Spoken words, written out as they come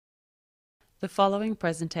The following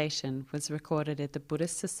presentation was recorded at the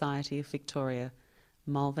Buddhist Society of Victoria,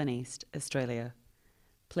 Malvern East, Australia.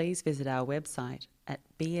 Please visit our website at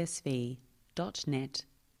bsv.net.au.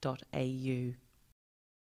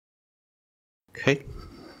 Okay,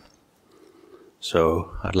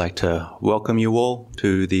 so I'd like to welcome you all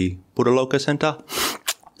to the Buddhaloka Centre,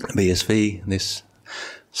 BSV, this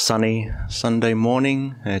sunny Sunday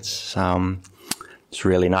morning. It's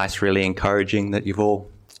really nice, really encouraging that you've all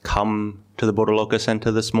come to the Buddhaloka Centre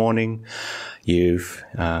this morning. You've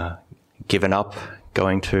given up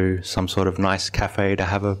going to some sort of nice cafe to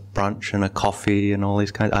have a brunch and a coffee and all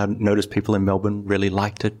these kinds. I noticed people in Melbourne really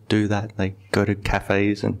like to do that. They go to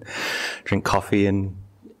cafes and drink coffee and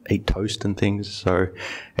eat toast and things. So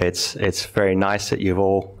it's very nice that you've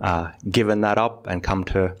all given that up and come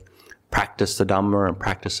to practice the Dhamma and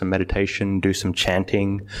practice some meditation, do some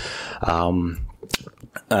chanting. And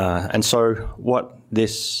so what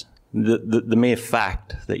the mere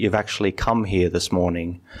fact that you've actually come here this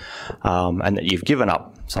morning and that you've given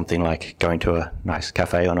up something like going to a nice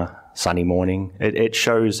cafe on a sunny morning, it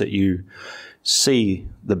shows that you see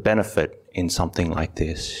the benefit in something like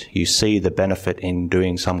this. You see the benefit in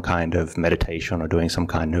doing some kind of meditation or doing some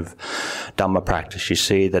kind of Dhamma practice. You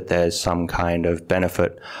see that there's some kind of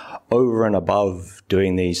benefit over and above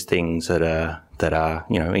doing these things that are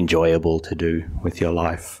enjoyable to do with your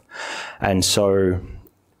life. And so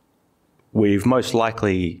we've most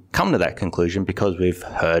likely come to that conclusion because we've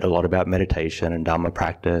heard a lot about meditation and Dhamma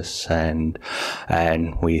practice, and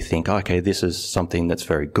we think, okay, this is something that's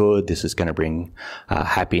very good. This is going to bring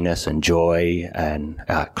happiness and joy and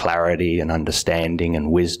clarity and understanding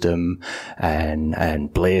and wisdom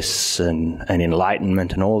and bliss and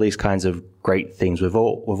enlightenment and all these kinds of great things. We've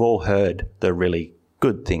all heard the really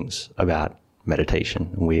good things about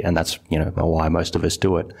meditation, and that's why most of us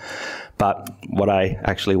do it. But what I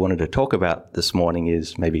actually wanted to talk about this morning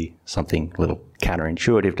is maybe something a little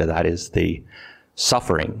counterintuitive to that, is the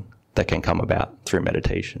suffering that can come about through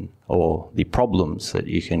meditation, or the problems that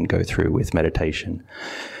you can go through with meditation.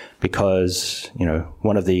 Because,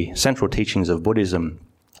 one of the central teachings of Buddhism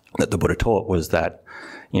that the Buddha taught was that,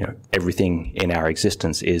 everything in our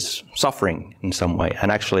existence is suffering in some way.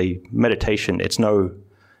 And actually meditation, it's no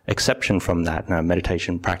exception from that. Now,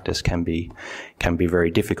 meditation practice can be very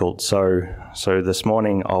difficult. So this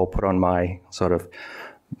morning I'll put on my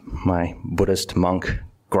Buddhist monk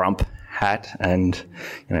grump hat and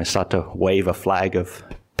start to wave a flag of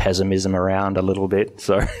pessimism around a little bit.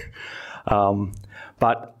 So,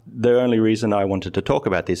 but the only reason I wanted to talk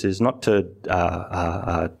about this is not to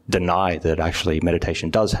deny that actually meditation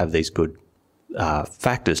does have these good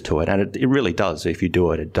factors to it, and it really does. If you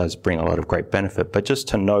do it, it does bring a lot of great benefit. But just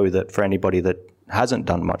to know that for anybody that hasn't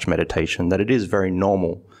done much meditation, that it is very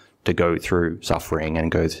normal to go through suffering and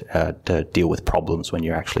go to deal with problems when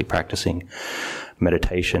you're actually practicing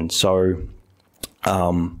meditation. So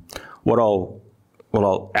what I'll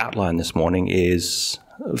outline this morning is,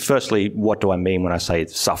 firstly, what do I mean when I say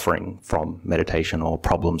suffering from meditation or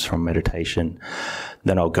problems from meditation?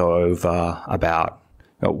 Then I'll go over about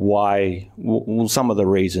some of the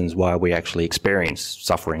reasons why we actually experience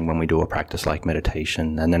suffering when we do a practice like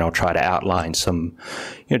meditation. And then I'll try to outline some,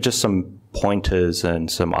 just some pointers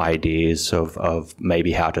and some ideas of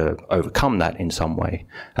maybe how to overcome that in some way.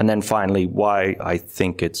 And then finally, why I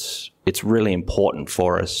think it's really important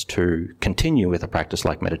for us to continue with a practice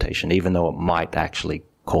like meditation, even though it might actually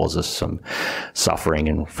cause us some suffering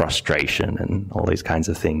and frustration and all these kinds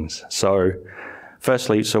of things. So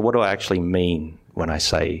firstly, what do I actually mean when I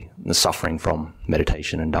say the suffering from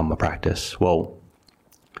meditation and Dhamma practice? Well,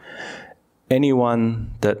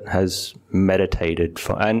 anyone that has meditated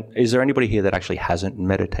and is there anybody here that actually hasn't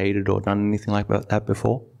meditated or done anything like that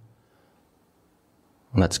before?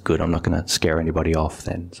 Well, that's good. I'm not going to scare anybody off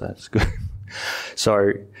then, so that's good.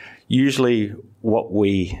 So usually what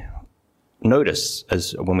we notice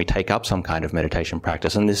as when we take up some kind of meditation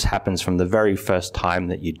practice, and this happens from the very first time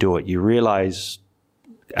that you do it, you realize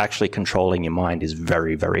actually controlling your mind is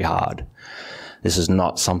very, very hard. This is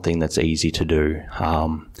not something that's easy to do.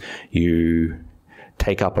 You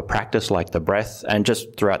take up a practice like the breath, and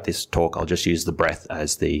just throughout this talk, I'll just use the breath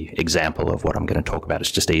as the example of what I'm going to talk about. It's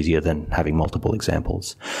just easier than having multiple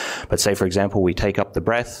examples. But say, for example, we take up the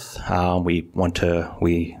breath. We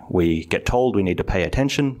get told we need to pay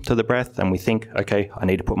attention to the breath, and we think, okay, I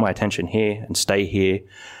need to put my attention here and stay here,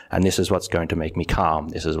 and this is what's going to make me calm.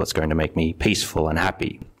 This is what's going to make me peaceful and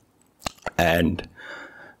happy. And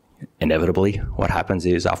inevitably, what happens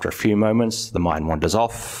is after a few moments, the mind wanders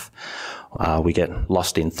off. We get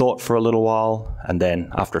lost in thought for a little while, and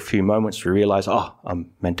then after a few moments, we realize,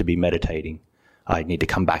 I'm meant to be meditating. I need to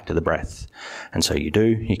come back to the breath. And so you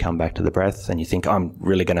come back to the breath and you think, I'm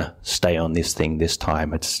really going to stay on this thing this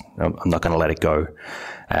time. I'm not going to let it go.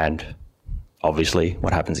 And obviously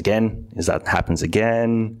what happens again is that happens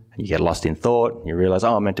again. You get lost in thought. You realize,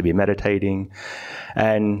 I'm meant to be meditating.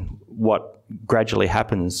 And what gradually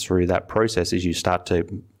happens through that process is you start to,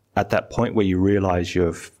 at that point where you realize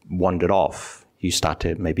you've wandered off, you start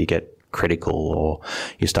to maybe get critical, or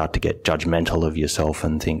you start to get judgmental of yourself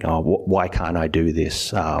and think, why can't I do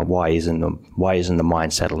this? Why isn't the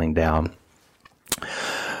mind settling down?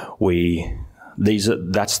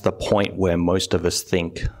 That's the point where most of us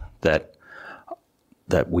think that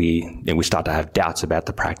we start to have doubts about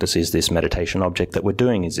the practice. Is this meditation object that we're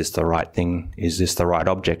doing, is this the right thing? Is this the right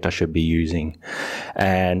object I should be using?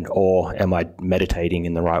 Or am I meditating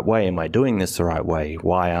in the right way? Am I doing this the right way?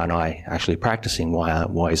 Why aren't I actually practicing?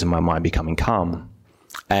 Why isn't my mind becoming calm?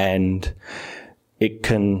 And that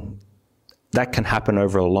can happen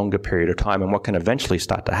over a longer period of time. And what can eventually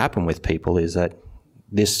start to happen with people is that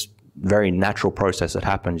this very natural process that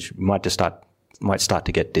happens, you might start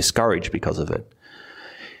to get discouraged because of it.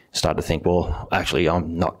 Start to think, well, actually,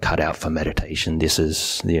 I'm not cut out for meditation. This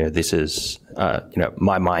is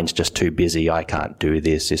my mind's just too busy. I can't do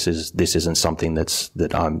this. This isn't something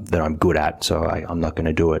that I'm good at. So I'm not going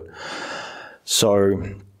to do it. So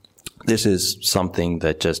this is something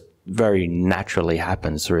that just very naturally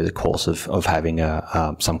happens through the course of having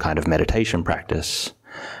some kind of meditation practice.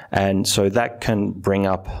 And so that can bring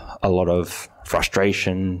up a lot of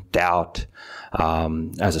frustration, doubt,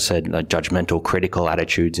 as I said, judgmental, critical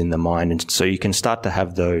attitudes in the mind. And so you can start to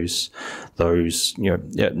have those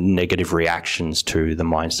negative reactions to the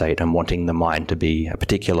mind state and wanting the mind to be a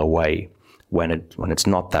particular way when it's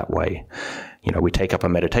not that way. We take up a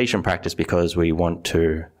meditation practice because we want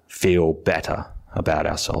to feel better about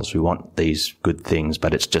ourselves. We want these good things,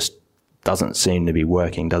 but it's just doesn't seem to be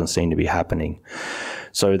working, doesn't seem to be happening.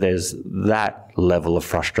 So there's that level of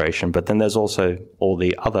frustration, but then there's also all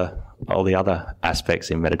the other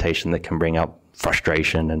aspects in meditation that can bring up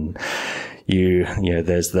frustration. And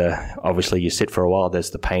there's obviously you sit for a while,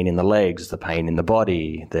 there's the pain in the legs, the pain in the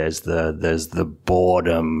body, there's the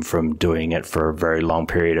boredom from doing it for a very long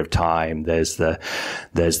period of time, there's the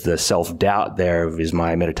self-doubt there of, is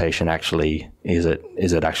my meditation actually, is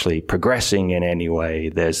it actually progressing in any way?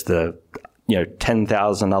 There's the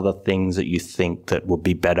 10,000 other things that you think that would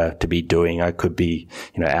be better to be doing. I could be,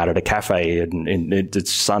 out at a cafe and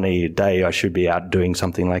it's sunny day. I should be out doing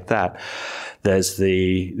something like that. There's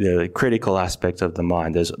the critical aspect of the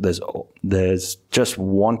mind. There's just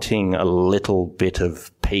wanting a little bit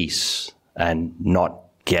of peace and not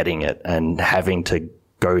getting it and having to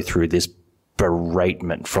go through this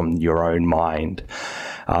beratement from your own mind.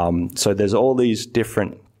 So there's all these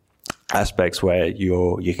different aspects where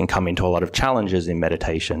you can come into a lot of challenges in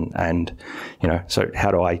meditation. And, so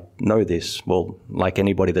how do I know this? Well, like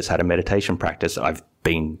anybody that's had a meditation practice, I've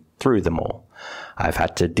been through them all. I've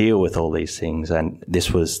had to deal with all these things. And this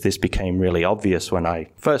became really obvious when I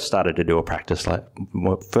first started to practice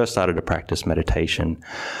meditation.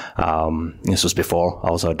 This was before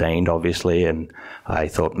I was ordained, obviously. And I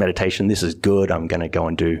thought, meditation, this is good. I'm going to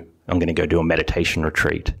go do a meditation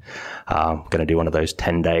retreat. I'm going to do one of those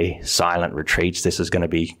 10-day silent retreats. This is going to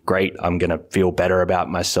be great. I'm going to feel better about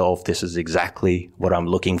myself. This is exactly what I'm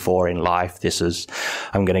looking for in life.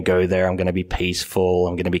 I'm going to go there. I'm going to be peaceful.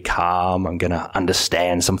 I'm going to be calm. I'm going to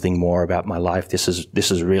understand something more about my life. This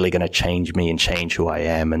is really going to change me and change who I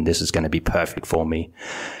am. And this is going to be perfect for me.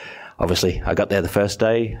 Obviously, I got there the first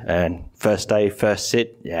day, first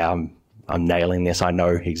sit. Yeah, I'm nailing this. I know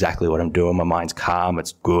exactly what I'm doing. My mind's calm.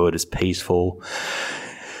 It's good. It's peaceful.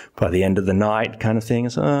 By the end of the night, kind of thing,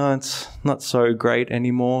 it's not so great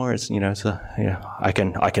anymore. I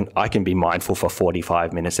can be mindful for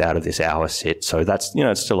 45 minutes out of this hour sit. So that's,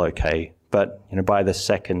 it's still okay. But, by the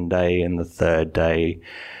second day and the third day,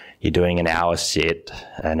 you're doing an hour sit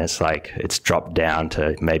and it's dropped down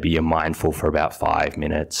to maybe you're mindful for about 5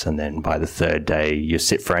 minutes. And then by the third day, you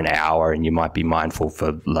sit for an hour and you might be mindful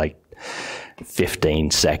for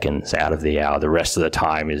 15 seconds out of the hour. The rest of the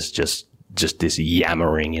time is just this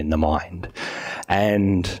yammering in the mind.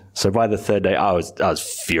 And so by the third day, I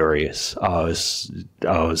was furious. I was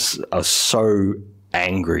so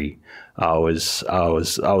angry. I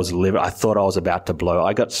thought I was about to blow.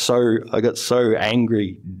 I got so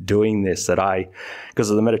angry doing this that because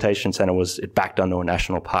the meditation center it backed onto a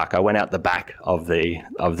national park. I went out the back of the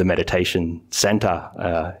meditation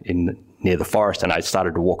center near the forest, and I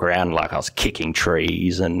started to walk around like I was kicking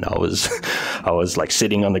trees, and I was like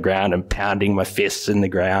sitting on the ground and pounding my fists in the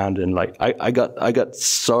ground, and like I got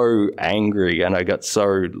so angry, and I got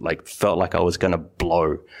so like felt like I was going to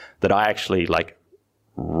blow, that I actually like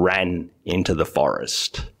ran into the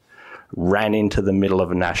forest, ran into the middle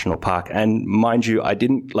of a national park. And mind you, I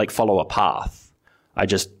didn't like follow a path. I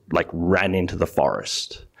just like ran into the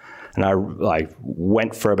forest. And I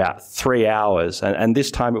went for about 3 hours. And this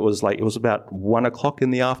time it was about 1 o'clock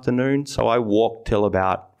in the afternoon. So I walked till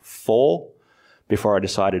about 4 before I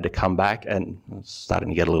decided to come back, and it was starting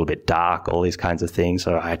to get a little bit dark, all these kinds of things.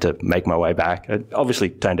 So I had to make my way back. It obviously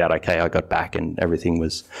turned out okay. I got back and everything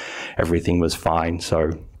was fine.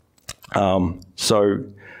 So,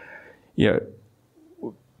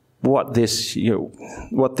 what this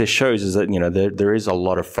shows is that, there is a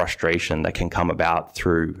lot of frustration that can come about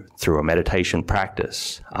through a meditation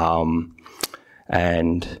practice.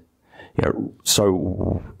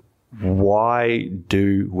 So why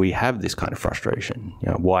do we have this kind of frustration?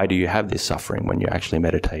 Why do you have this suffering when you actually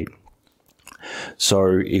meditate?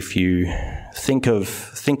 So if you think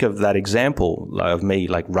of that example of me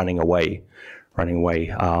like running away,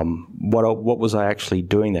 what was I actually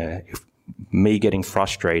doing there? Me getting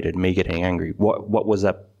frustrated, me getting angry, what was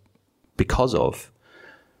that because of?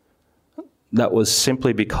 That was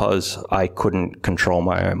simply because I couldn't control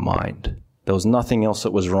my own mind. There was nothing else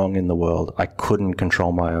that was wrong in the world. I couldn't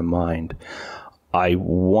control my own mind. I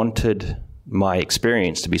wanted my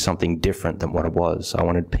experience to be something different than what it was. I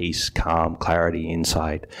wanted peace, calm, clarity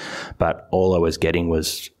inside. But all I was getting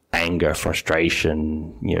was anger,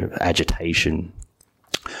 frustration, agitation.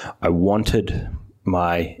 I wanted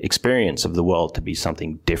my experience of the world to be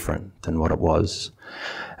something different than what it was.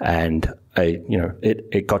 And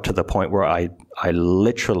it got to the point where I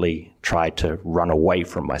literally tried to run away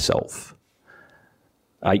from myself.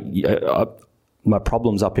 My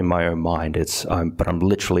problem's up in my own mind. But I'm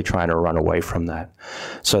literally trying to run away from that.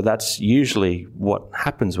 So that's usually what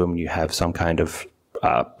happens when you have some kind of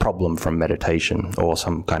problem from meditation or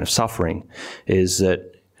some kind of suffering, is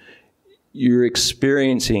that you're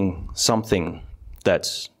experiencing something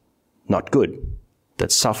that's not good,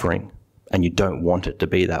 that's suffering, and you don't want it to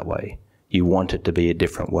be that way. You want it to be a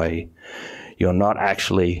different way. You're not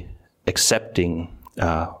actually accepting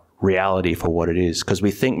reality for what it is, because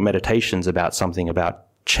we think meditation's about something about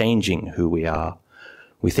changing who we are.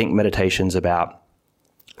 We think meditation's about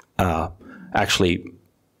actually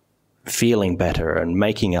feeling better and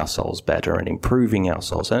making ourselves better and improving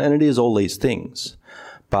ourselves, and it is all these things.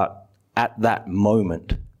 But at that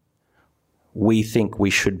moment, we think we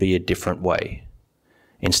should be a different way,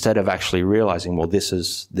 instead of actually realizing, well, this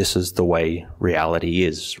is the way reality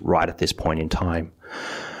is right at this point in time.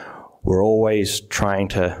 We're always trying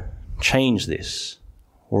to change this.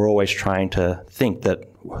 We're always trying to think that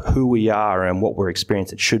who we are and what we're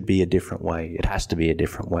experiencing, it should be a different way. It has to be a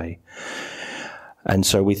different way. And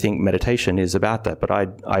so we think meditation is about that. But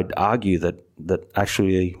I'd argue that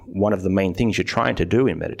actually one of the main things you're trying to do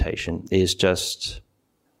in meditation is just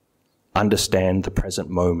understand the present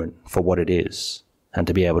moment for what it is, and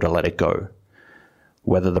to be able to let it go.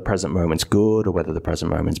 Whether the present moment's good or whether the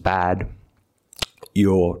present moment's bad,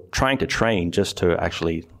 you're trying to train just to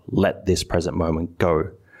actually let this present moment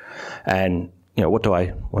go. And what do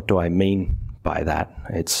I mean by that?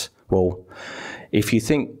 It's, well, if you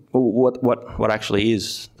think, well, what actually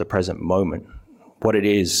is the present moment? What it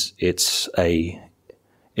is, it's a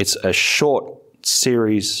short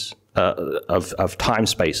series of time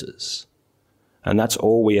spaces, and that's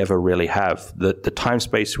all we ever really have. The time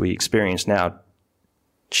space we experience now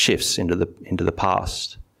shifts into the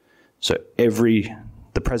past. So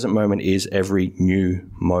the present moment is every new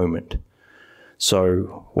moment.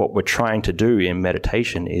 So what we're trying to do in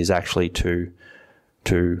meditation is actually to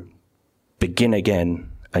begin again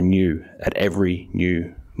anew at every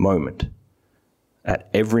new moment. At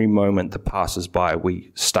every moment that passes by,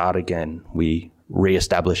 we start again. We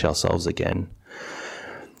reestablish ourselves again.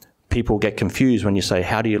 People get confused when you say,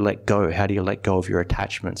 how do you let go? How do you let go of your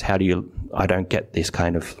attachments? I don't get this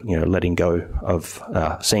kind of, letting go of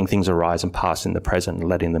seeing things arise and pass in the present and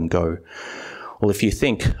letting them go. Well, if you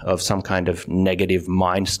think of some kind of negative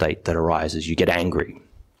mind state that arises, you get angry.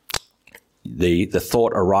 The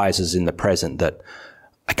thought arises in the present that,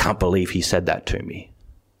 I can't believe he said that to me.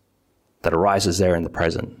 That arises there in the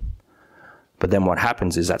present. But then what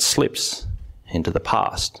happens is that slips into the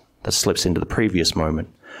past. That slips into the previous moment.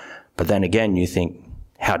 But then again, you think,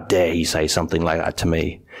 how dare he say something like that to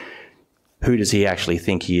me? Who does he actually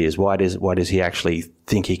think he is? Why does he actually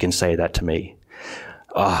think he can say that to me?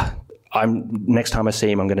 next time I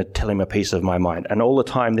see him, I'm going to tell him a piece of my mind. And all the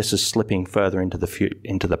time, this is slipping further into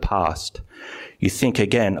the past. You think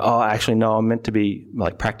again, oh, actually, no, I'm meant to be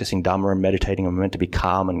like practicing Dhamma and meditating. I'm meant to be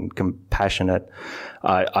calm and compassionate.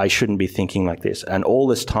 I shouldn't be thinking like this. And all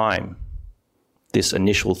this time, this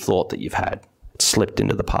initial thought that you've had, it slipped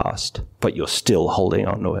into the past, but you're still holding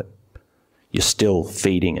on to it. You're still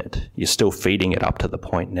feeding it. You're still feeding it up to the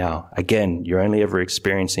point now. Again, you're only ever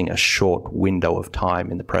experiencing a short window of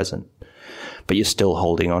time in the present, but you're still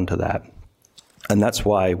holding on to that. And that's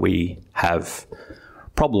why we have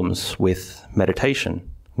problems with meditation.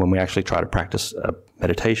 When we actually try to practice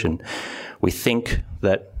meditation, we think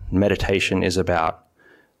that meditation is about,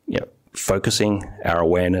 focusing our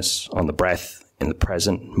awareness on the breath in the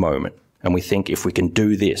present moment. And we think if we can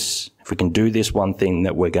do this one thing,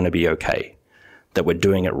 that we're going to be okay, that we're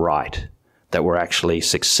doing it right, that we're actually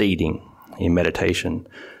succeeding in meditation.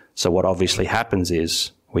 So what obviously happens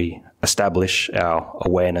is we establish our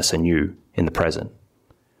awareness anew in the present,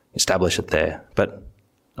 establish it there. But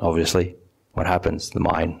obviously what happens? The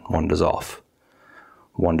mind wanders off,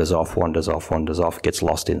 gets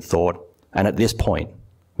lost in thought. And at this point,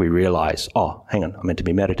 we realize, oh, hang on, I'm meant to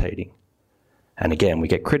be meditating. And again, we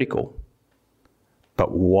get critical.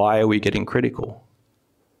 But why are we getting critical?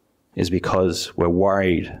 Is because we're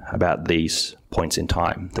worried about these points in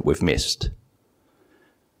time that we've missed.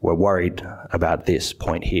 We're worried about this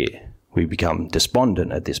point here. We become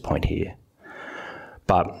despondent at this point here.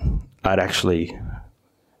 But I'd actually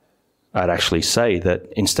say that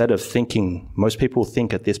instead of thinking, most people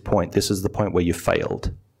think at this point, this is the point where you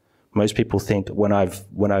failed. Most people think when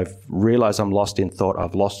I've realized I'm lost in thought,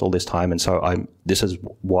 I've lost all this time, and so this is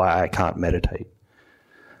why I can't meditate.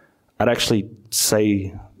 I'd actually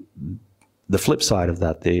say the flip side of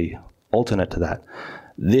that, the alternate to that,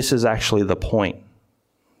 this is actually the point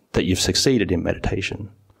that you've succeeded in meditation.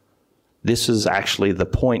 This is actually the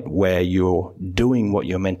point where you're doing what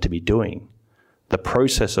you're meant to be doing. The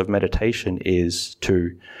process of meditation is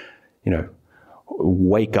to,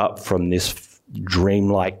 wake up from this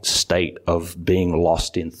dreamlike state of being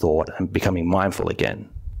lost in thought and becoming mindful again.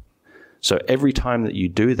 So every time that you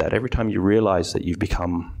do that, every time you realize that you've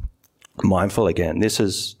become mindful again, this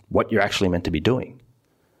is what you're actually meant to be doing.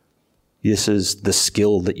 This is the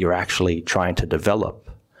skill that you're actually trying to develop.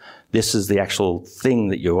 This is the actual thing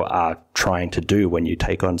that you are trying to do when you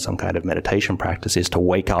take on some kind of meditation practice, is to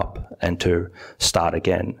wake up and to start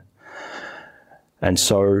again. And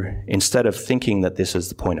so instead of thinking that this is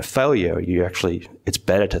the point of failure, it's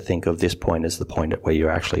better to think of this point as the point at where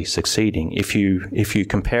you're actually succeeding. If you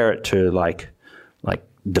compare it to like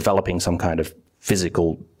developing some kind of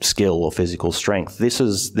physical skill or physical strength, this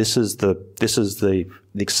is the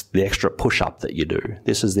extra push-up that you do.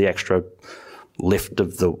 This is the extra lift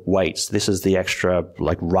of the weights. This is the extra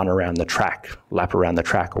run around the track, lap around the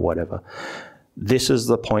track or whatever. This is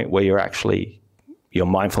the point where your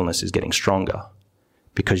mindfulness is getting stronger,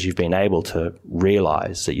 because you've been able to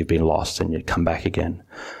realize that you've been lost and you come back again.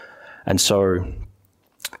 And so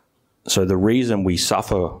the reason we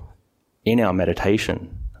suffer in our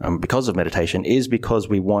meditation, because of meditation, is because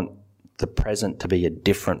we want the present to be a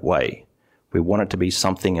different way. We want it to be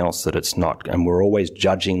something else that it's not, and we're always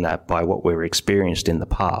judging that by what we've experienced in the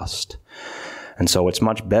past. And so it's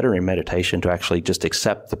much better in meditation to actually just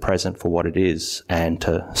accept the present for what it is and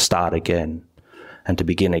to start again and to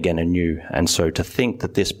begin again anew. And so to think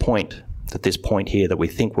that this point here that we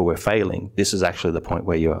think where we're failing, this is actually the point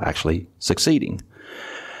where you're actually succeeding.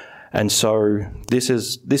 And so this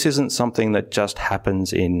isn't something that just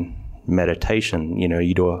happens in meditation.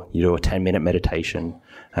 You do a 10-minute meditation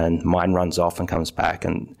and mind runs off and comes back,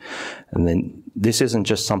 and then this isn't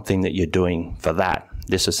just something that you're doing for that.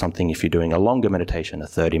 This is something, if you're doing a longer meditation, a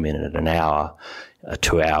 30-minute, an hour,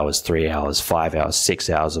 2 hours, 3 hours, 5 hours, 6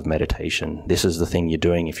 hours of meditation. This is the thing you're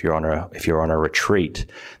doing if you're on a retreat.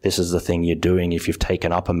 This is the thing you're doing if you've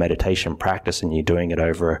taken up a meditation practice and you're doing it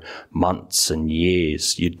over months and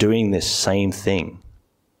years. You're doing this same thing.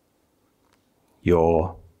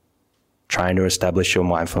 You're trying to establish your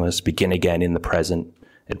mindfulness, begin again in the present.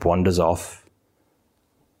 It wanders off.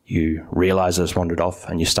 You realize it's wandered off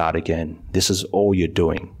and you start again. This is all you're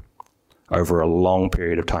doing over a long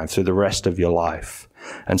period of time, through the rest of your life.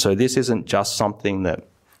 And so this isn't just something that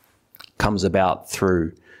comes about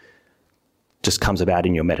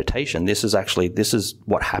in your meditation. This is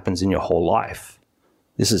what happens in your whole life.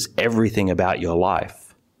 This is everything about your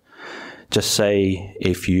life. Just say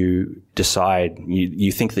if you decide,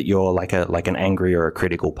 you think that you're like an angry or a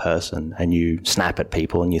critical person, and you snap at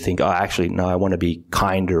people and you think, oh, actually, no, I want to be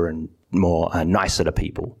kinder and more nicer to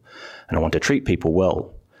people, and I want to treat people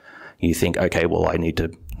well. You think, okay, well, I need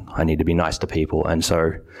to I need to be nice to people. And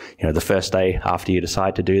so, the first day after you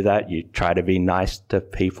decide to do that, you try to be nice to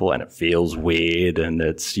people, and it feels weird, and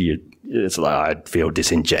it's like, I feel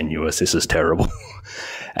disingenuous. This is terrible.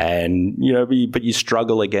 And, but you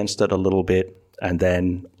struggle against it a little bit, and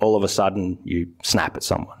then all of a sudden you snap at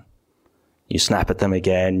someone. You snap at them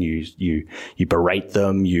again, you berate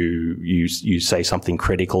them, you say something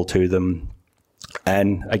critical to them.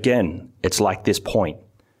 And again, it's like this point.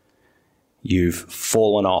 You've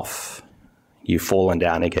fallen off. You've fallen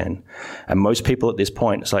down again. And most people at this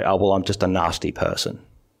point say, oh, well, I'm just a nasty person.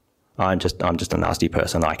 I'm just a nasty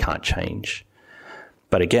person. I can't change.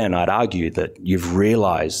 But again, I'd argue that you've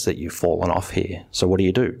realized that you've fallen off here. So what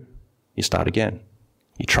do? You start again.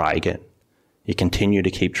 You try again. You continue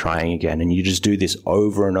to keep trying again, and you just do this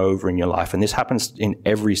over and over in your life. And this happens in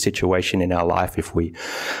every situation in our life. If we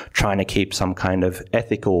trying to keep some kind of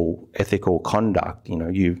ethical conduct,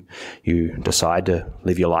 you decide to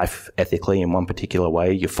live your life ethically in one particular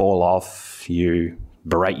way, you fall off, you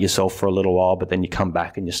berate yourself for a little while, but then you come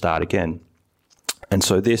back and you start again. And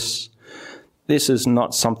so this is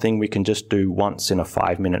not something we can just do once in a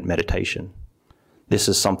 5-minute meditation. This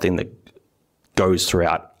is something that goes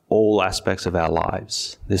throughout all aspects of our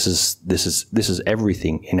lives. This is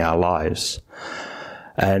everything in our lives.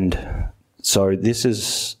 And so this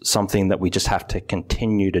is something that we just have to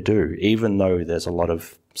continue to do, even though there's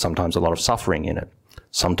sometimes a lot of suffering in it.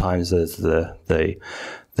 Sometimes there's the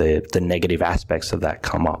negative aspects of that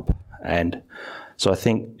come up. And so I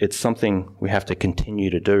think it's something we have to continue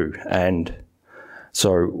to do. And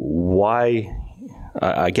so why,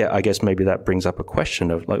 I guess maybe that brings up a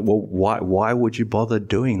question of like, well, why would you bother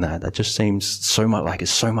doing that? That just seems so much like it's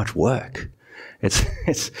so much work.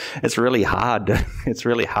 It's really hard. It's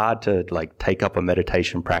really hard to like take up a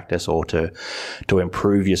meditation practice or to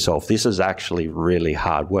improve yourself. This is actually really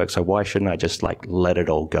hard work. So why shouldn't I just like let it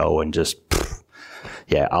all go and just,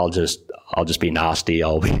 I'll just be nasty.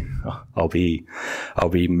 I'll be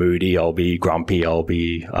moody. I'll be grumpy. I'll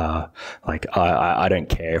be I don't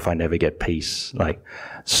care if I never get peace. Like,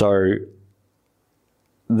 so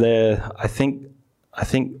I think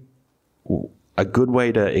a good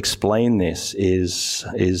way to explain this is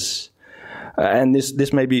and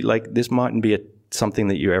this may be like, this mightn't be something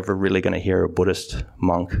that you're ever really going to hear a Buddhist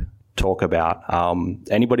monk talk about.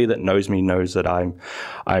 Anybody that knows me knows that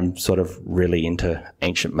I'm sort of really into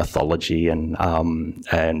ancient mythology and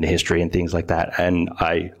history and things like that. And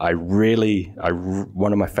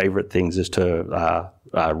one of my favorite things is to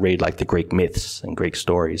read like the Greek myths and Greek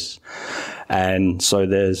stories. And so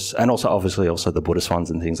and also obviously also the Buddhist ones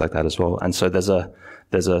and things like that as well. And so there's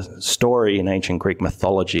a story in ancient Greek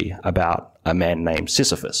mythology about a man named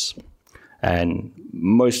Sisyphus. And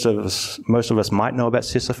most of us might know about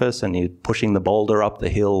Sisyphus, and he's pushing the boulder up the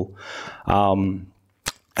hill. And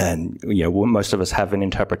most of us have an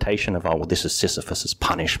interpretation of, oh, well, this is Sisyphus's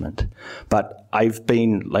punishment. But I've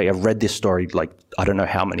read this story like I don't know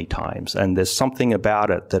how many times, and there's something about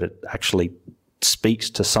it that it actually speaks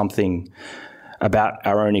to something about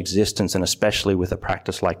our own existence, and especially with a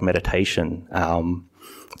practice like meditation,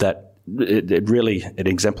 that it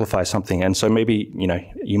exemplifies something. And so maybe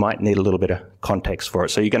you might need a little bit of context for it,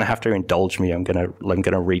 so you're going to have to indulge me. I'm going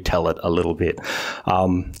to retell it a little bit,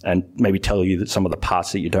 and maybe tell you that some of the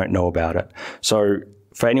parts that you don't know about it. So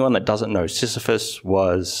for anyone that doesn't know, Sisyphus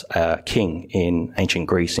was a king in ancient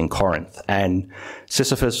Greece, in Corinth, and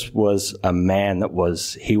Sisyphus was a man that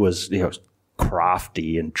was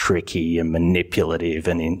crafty and tricky and manipulative,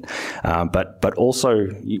 and but also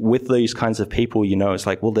with these kinds of people, it's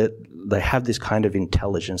like, well, they have this kind of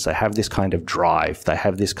intelligence, they have this kind of drive, they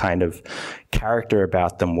have this kind of character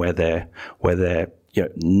about them where they're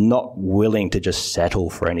not willing to just settle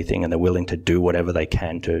for anything, and they're willing to do whatever they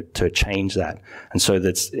can to change that. And so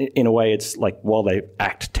that's, in a way, it's like, while they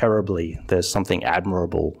act terribly, there's something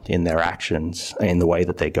admirable in their actions, in the way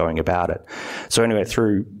that they're going about it. So anyway,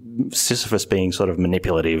 through Sisyphus being sort of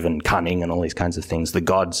manipulative and cunning and all these kinds of things, the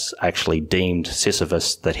gods actually deemed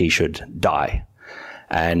Sisyphus that he should die.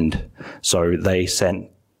 And so they sent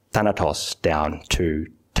Thanatos down to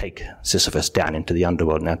take Sisyphus down into the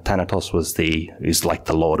underworld. Now, Thanatos is like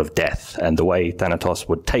the lord of death. And the way Thanatos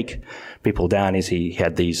would take people down is he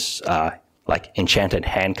had these like enchanted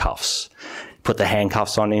handcuffs. Put the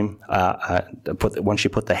handcuffs on him. Once you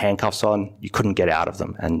put the handcuffs on, you couldn't get out of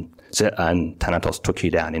them. And Thanatos took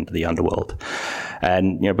you down into the underworld.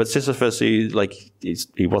 And, but Sisyphus, he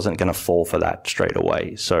wasn't going to fall for that straight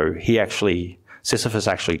away. So Sisyphus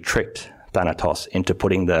actually tricked Thanatos into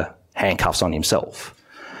putting the handcuffs on himself.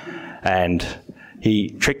 And he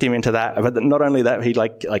tricked him into that. But not only that, he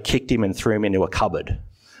kicked him and threw him into a cupboard.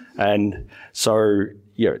 And so,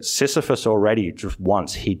 Sisyphus already just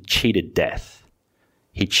once, he cheated death.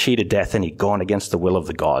 He cheated death and he'd gone against the will of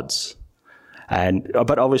the gods.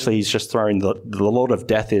 But obviously he's just thrown the Lord of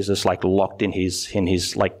Death is just like locked in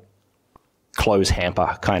his like clothes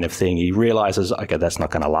hamper kind of thing. He realizes, okay, that's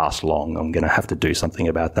not going to last long. I'm going to have to do something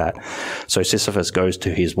about that. So Sisyphus goes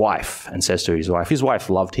to his wife and says to his wife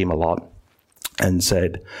loved him a lot, and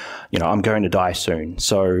said, I'm going to die soon.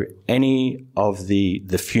 So any of the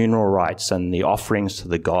funeral rites and the offerings to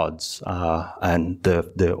the gods and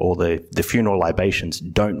the funeral libations,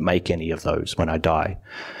 don't make any of those when I die.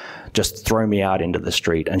 Just throw me out into the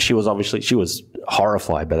street. And she was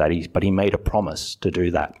horrified by that, but he made a promise to do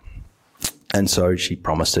that. And so she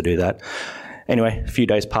promised to do that. Anyway, a few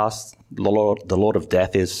days passed. The Lord of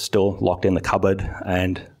Death is still locked in the cupboard,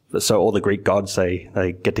 and so all the Greek gods, they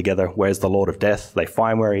get together. Where's the Lord of Death? They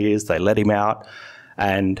find where he is. They let him out.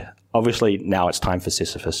 And obviously now it's time for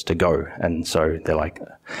Sisyphus to go. And so they're like,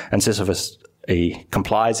 and Sisyphus, he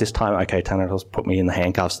complies this time. Okay, Thanatos, put me in the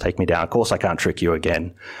handcuffs, take me down. Of course I can't trick you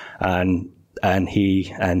again. And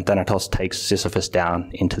Thanatos takes Sisyphus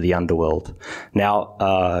down into the underworld.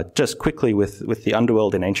 Now, just quickly with the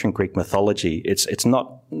underworld in ancient Greek mythology, it's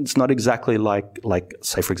not exactly like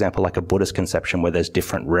say for example like a Buddhist conception where there's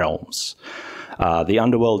different realms. The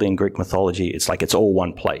underworld in Greek mythology, it's all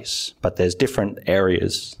one place, but there's different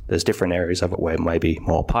areas. There's different areas of it where maybe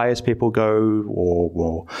more pious people go, or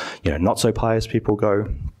more not so pious people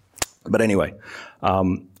go. But anyway.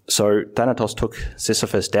 So Thanatos took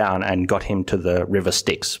Sisyphus down and got him to the river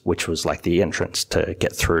Styx, which was like the entrance to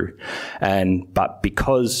get through. But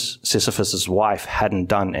because Sisyphus's wife hadn't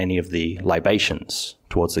done any of the libations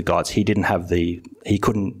towards the gods, he didn't have the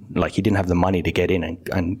money to get in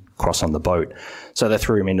and cross on the boat. So they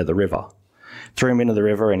threw him into the river.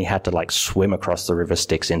 And he had to swim across the river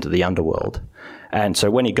Styx into the underworld. And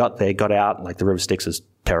so when he got out, the river Styx is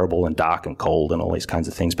terrible and dark and cold and all these kinds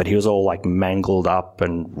of things, but he was all mangled up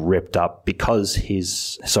and ripped up because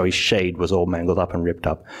his shade was all mangled up and ripped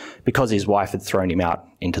up because his wife had thrown him out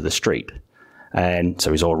into the street. And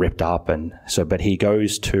so he's all ripped up. But he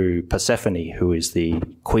goes to Persephone, who is the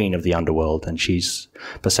queen of the underworld, and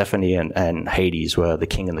Persephone and Hades were the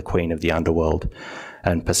king and the queen of the underworld.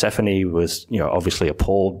 And Persephone was, obviously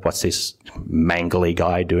appalled. What's this mangly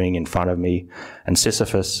guy doing in front of me? And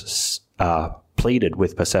Sisyphus pleaded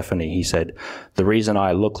with Persephone. He said, the reason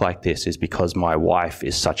I look like this is because my wife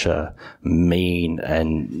is such a mean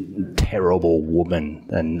and terrible woman.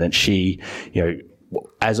 And that she,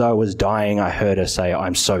 as I was dying, I heard her say,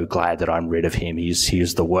 I'm so glad that I'm rid of him.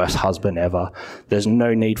 He's the worst husband ever. There's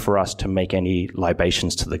no need for us to make any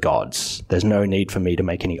libations to the gods. There's no need for me to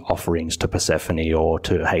make any offerings to Persephone or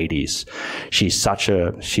to Hades. She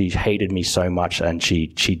hated me so much, and she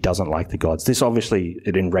doesn't like the gods. This obviously,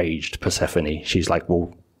 it enraged Persephone. She's like,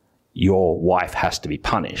 well, your wife has to be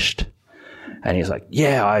punished. And he's like,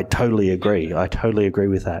 yeah, I totally agree. I totally agree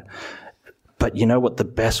with that. But you know what the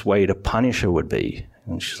best way to punish her would be?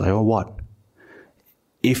 And she's like, oh, what?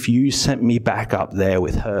 If you sent me back up there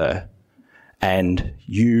with her and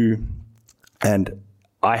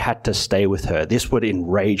I had to stay with her, this would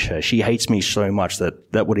enrage her. She hates me so much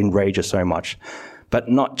that would enrage her so much. But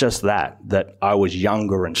not just that I was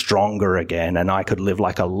younger and stronger again and I could live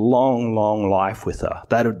a long, long life with her.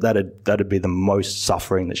 That'd be the most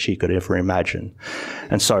suffering that she could ever imagine.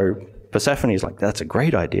 And so Persephone is like, that's a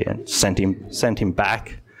great idea, and sent him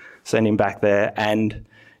back there. And,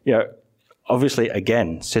 obviously,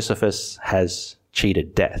 again, Sisyphus has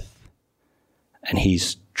cheated death, and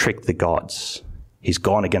he's tricked the gods. He's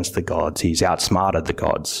gone against the gods. He's outsmarted the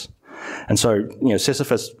gods. And so,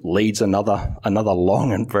 Sisyphus leads another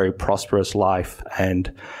long and very prosperous life.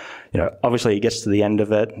 And, obviously he gets to the end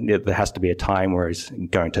of it. There has to be a time where he's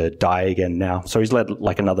going to die again now. So he's led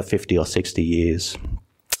another 50 or 60 years.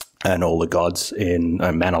 And all the gods in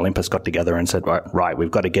Mount Olympus got together and said, right,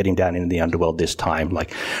 we've got to get him down into the underworld this time.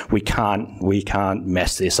 We can't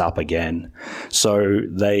mess this up again. So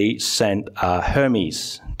they sent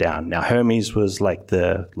Hermes down. Now Hermes was like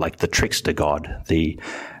the trickster god. He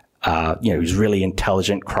was really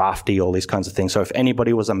intelligent, crafty, all these kinds of things. So if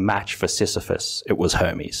anybody was a match for Sisyphus, it was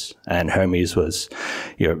Hermes. And Hermes was,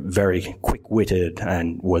 very quick-witted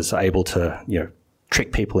and was able to,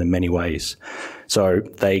 trick people in many ways. So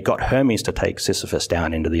they got Hermes to take Sisyphus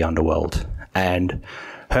down into the underworld. And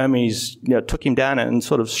Hermes, took him down and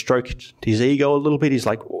sort of stroked his ego a little bit. He's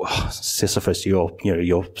like, Sisyphus,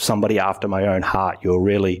 you're somebody after my own heart. You're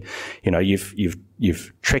really, you've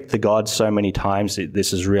you've tricked the gods so many times.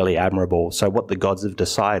 This is really admirable. So what the gods have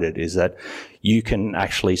decided is that you can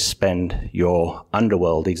actually spend your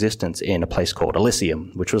underworld existence in a place called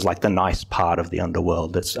Elysium, which was like the nice part of the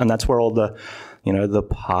underworld. And that's where all the, the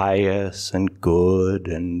pious and good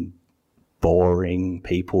and boring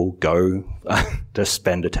people go to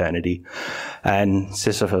spend eternity. And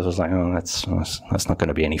Sisyphus was like, oh, that's not going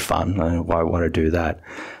to be any fun. Why would I do that?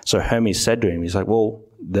 So Hermes said to him, he's like, well,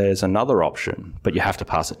 there's another option, but you have to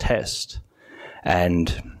pass a test.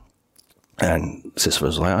 And Sisyphus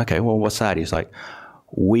was like, okay, well, what's that? He's like,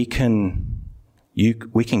 we can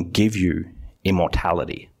give you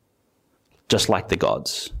immortality, just like the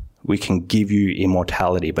gods. We can give you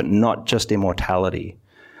immortality, but not just immortality,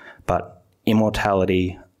 but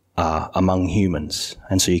immortality among humans,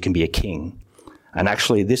 and so you can be a king. And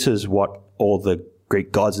actually, this is what all the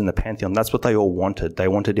Greek gods in the pantheon, that's what they all wanted. They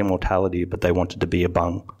wanted immortality, but they wanted to be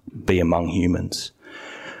among humans.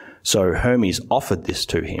 So Hermes offered this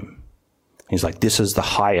to him. He's like, this is the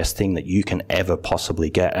highest thing that you can ever possibly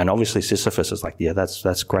get. And obviously Sisyphus is like, yeah,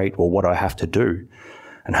 that's great. Well, what do I have to do?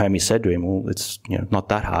 And Hermes said to him, well, it's not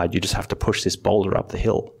that hard. You just have to push this boulder up the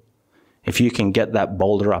hill. If you can get that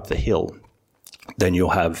boulder up the hill, then you'll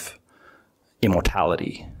have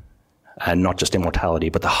immortality, and not just immortality,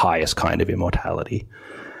 but the highest kind of immortality.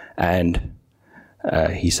 And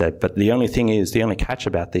he said, but the only catch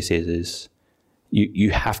about this is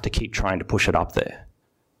you have to keep trying to push it up there.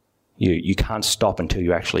 You can't stop until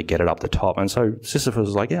you actually get it up the top. And so Sisyphus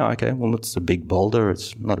was like, yeah, okay, well, it's a big boulder.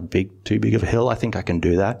 It's not too big of a hill. I think I can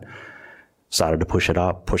do that. Started to push it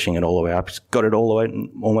up, pushing it all the way up. He's got it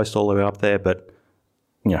almost all the way up there, but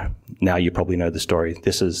now you probably know the story.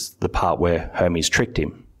 This is the part where Hermes tricked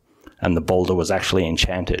him, and the boulder was actually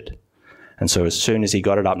enchanted. And so as soon as he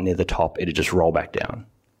got it up near the top, it'd just roll back down.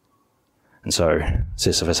 And so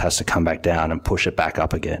Sisyphus has to come back down and push it back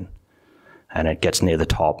up again. And it gets near the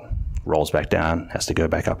top, rolls back down, has to go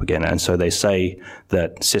back up again. And so they say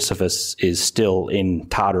that Sisyphus is still in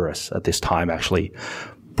Tartarus at this time, actually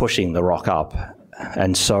pushing the rock up.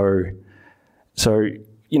 And so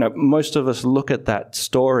most of us look at that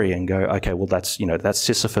story and go, okay, well, that's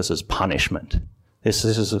Sisyphus's punishment. This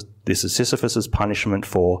is Sisyphus's punishment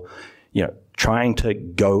for, trying to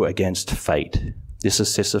go against fate. This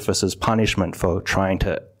is Sisyphus's punishment for trying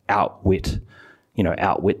to outwit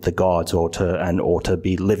the gods or to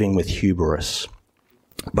be living with hubris.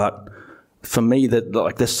 But for me,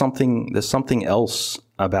 there's something else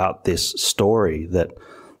about this story that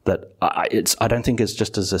I don't think it's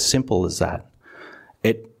just as simple as that.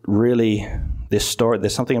 There's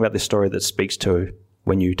something about this story that speaks to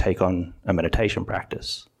when you take on a meditation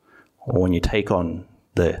practice, or when you take on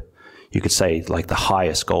you could say, like, the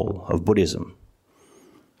highest goal of Buddhism.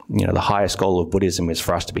 The highest goal of Buddhism is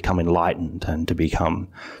for us to become enlightened and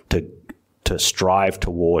to strive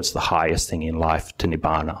towards the highest thing in life, to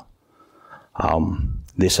Nibbana.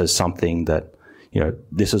 This is something that,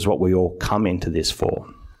 this is what we all come into this for.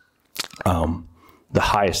 The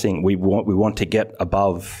highest thing, we want to get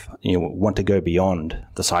above, want to go beyond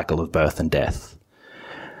the cycle of birth and death.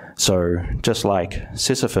 So just like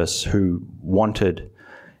Sisyphus, who wanted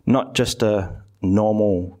not just a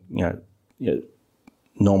normal,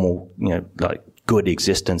 like good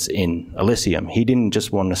existence in Elysium. He didn't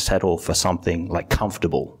just want to settle for something like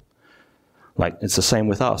comfortable. Like, it's the same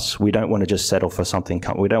with us. We don't want to just settle for something.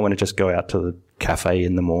 We don't want to just go out to the cafe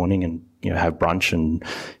in the morning and, have brunch and,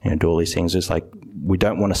 do all these things. It's like, we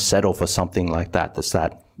don't want to settle for something like that that's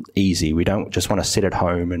that easy. We don't just want to sit at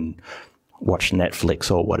home and watch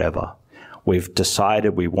Netflix or whatever. We've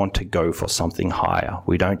decided we want to go for something higher.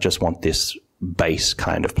 We don't just want this base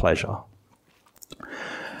kind of pleasure.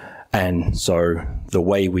 And so the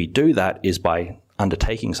way we do that is by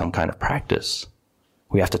undertaking some kind of practice.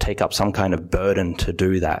 We have to take up some kind of burden to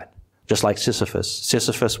do that. Just like Sisyphus.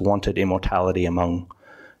 Sisyphus wanted immortality among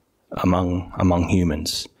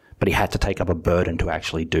humans, but he had to take up a burden to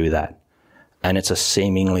actually do that. And it's a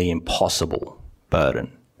seemingly impossible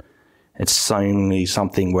burden. It's seemingly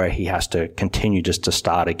something where he has to continue just to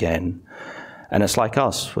start again. And it's like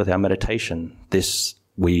us with our meditation.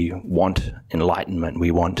 We want enlightenment.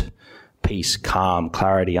 We want peace, calm,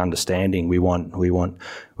 clarity, understanding. We want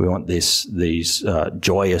these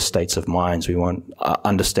joyous states of minds. We want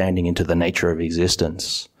understanding into the nature of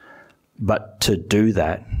existence. But to do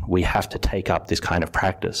that, we have to take up this kind of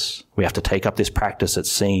practice. We have to take up this practice that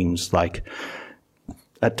seems like,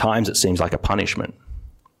 at times it seems like a punishment.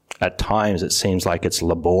 At times it seems like it's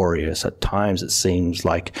laborious. At times it seems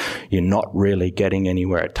like you're not really getting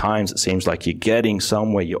anywhere. At times it seems like you're getting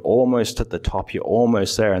somewhere. You're almost at the top. You're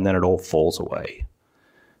almost there, and then it all falls away.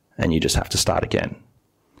 and you just have to start again.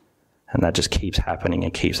 And that just keeps happening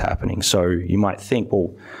and keeps happening. So you might think,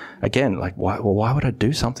 well, again, like, why would I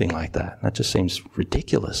do something like that? That just seems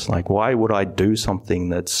ridiculous. Like, why would I do something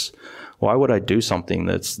that's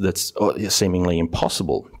seemingly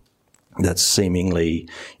impossible? That's seemingly,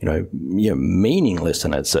 meaningless,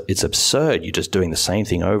 and it's absurd. You're just doing the same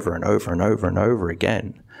thing over and over and over and over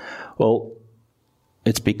again. Well,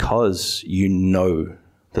 it's because you know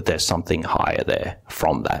that there's something higher there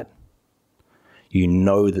from that. You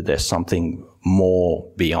know that there's something more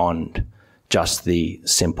beyond just the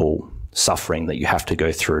simple suffering that you have to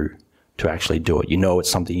go through to actually do it. You know it's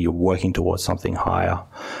something, you're working towards something higher.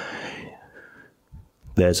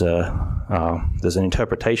 There's an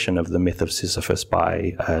interpretation of the myth of Sisyphus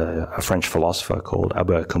by a French philosopher called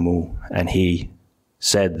Albert Camus, and he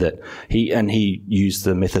said that he used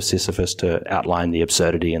the myth of Sisyphus to outline the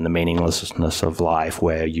absurdity and the meaninglessness of life,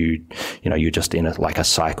 where you're just in like a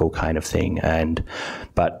cycle kind of thing.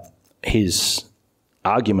 But his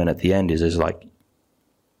argument at the end is like,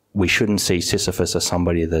 we shouldn't see Sisyphus as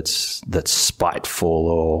somebody that's spiteful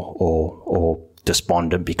or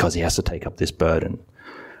despondent because he has to take up this burden.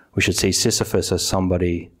 We should see Sisyphus as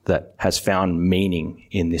somebody that has found meaning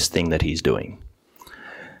in this thing that he's doing.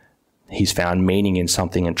 He's found meaning in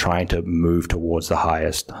something and trying to move towards the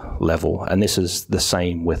highest level. And this is the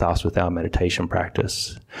same with us, with our meditation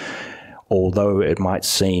practice. Although it might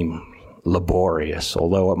seem laborious,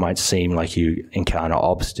 although it might seem like you encounter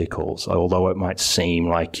obstacles, although it might seem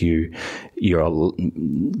like you're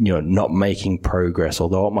not making progress,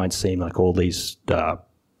 although it might seem like all these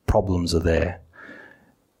problems are there,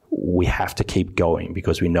 we have to keep going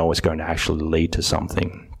because we know it's going to actually lead to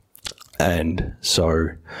something. And so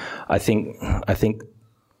I think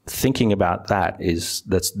thinking about that these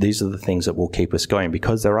are the things that will keep us going,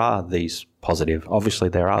 because there are the positive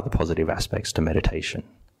aspects to meditation.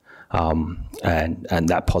 And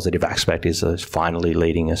that positive aspect is finally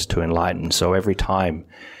leading us to enlighten. So every time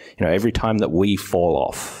that we fall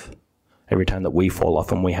off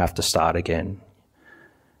and we have to start again,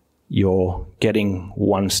 you're getting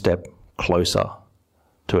one step closer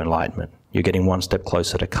to enlightenment. You're getting one step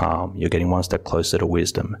closer to calm. You're getting one step closer to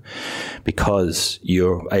wisdom, because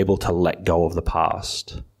you're able to let go of the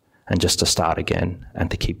past and just to start again and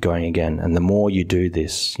to keep going again. And the more you do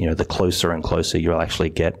this, the closer and closer you'll actually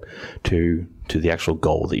get to the actual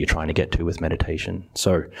goal that you're trying to get to with meditation.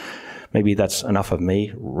 So maybe that's enough of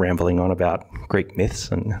me rambling on about Greek myths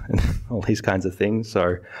and all these kinds of things.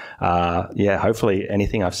 So, hopefully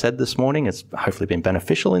anything I've said this morning has hopefully been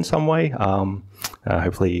beneficial in some way.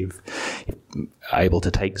 Hopefully you're able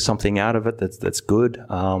to take something out of it that's good.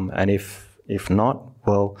 And if not,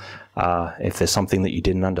 well, if there's something that you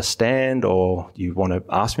didn't understand or you want to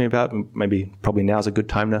ask me about, probably now's a good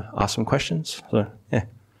time to ask some questions. So, yeah.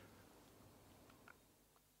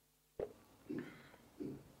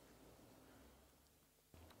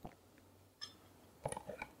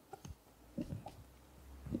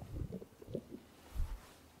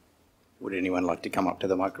 Would anyone like to come up to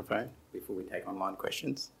the microphone before we take online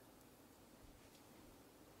questions?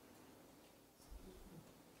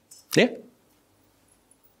 Yeah.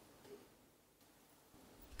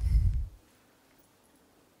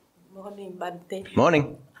 Morning, Bhante.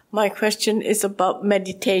 Morning. My question is about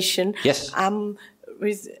meditation. Yes.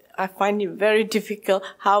 I find it very difficult.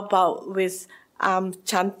 How about with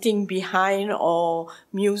chanting behind or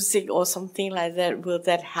music or something like that? Will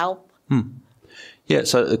that help? Yeah,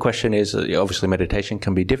 so the question is, obviously meditation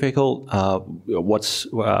can be difficult. Can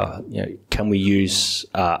we use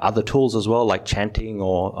other tools as well, like chanting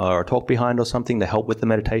or a talk behind or something to help with the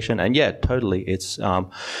meditation? And yeah, totally. It's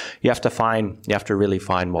you have to really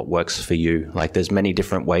find what works for you. Like, there's many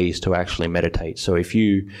different ways to actually meditate. So if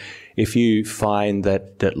you find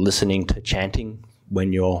that listening to chanting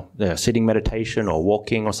when you're sitting meditation or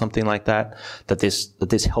walking or something like that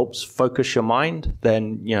this helps focus your mind,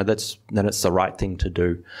 then it's the right thing to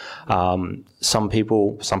do. Some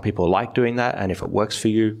people like doing that, and if it works for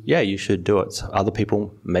you, yeah, you should do it. Other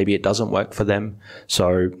people, maybe it doesn't work for them,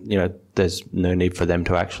 so there's no need for them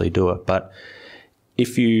to actually do it. But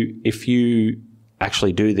if you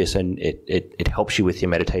actually do this and it helps you with your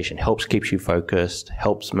meditation, keeps you focused,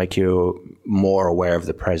 helps make you more aware of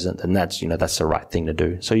the present, and that's the right thing to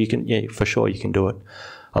do. So you can, for sure you can do it.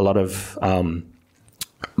 A lot of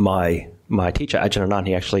my teacher Ajahn,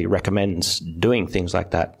 he actually recommends doing things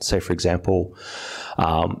like that. Say, for example,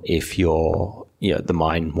 if the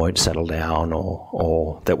mind won't settle down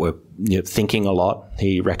or that we're thinking a lot,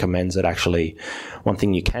 he recommends that actually one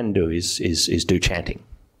thing you can do is do chanting.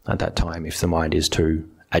 At that time, if the mind is too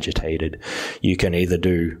agitated, you can either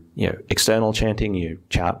do external chanting, you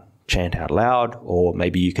chant out loud, or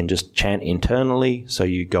maybe you can just chant internally. So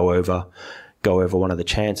you go over one of the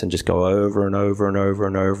chants and just go over and over and over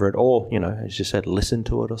and over it, or, you know, as you said, listen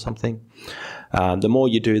to it or something. The more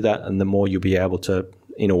you do that, and the more you'll be able to,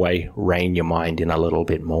 in a way, rein your mind in a little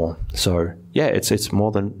bit more. So yeah, it's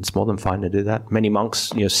more than fine to do that. Many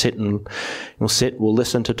monks, you know, will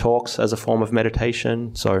listen to talks as a form of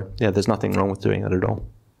meditation. So yeah, there's nothing wrong with doing that at all.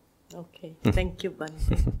 Okay, thank you,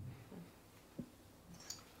 Bante.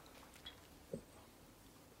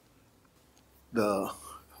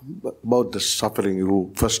 About the suffering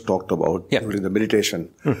you first talked about during the meditation,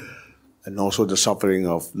 and also the suffering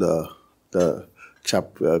of the chap,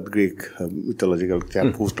 Greek mythological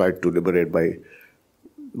chap who tried to liberate by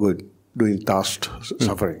doing task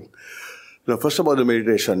suffering. Now, first about the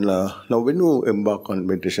meditation. Now, when you embark on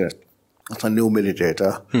meditation as a new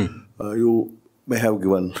meditator, you may have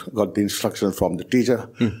got the instruction from the teacher.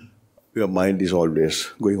 Your mind is always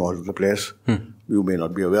going all over the place. You may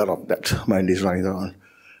not be aware of that. Mind is running around.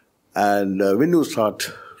 And when you try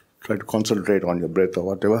to concentrate on your breath or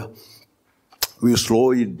whatever, you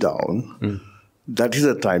slow it down. That is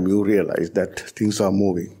the time you realize that things are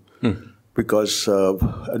moving. Because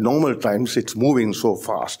at normal times, it's moving so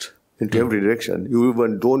fast into every direction, you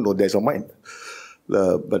even don't know there's a mind.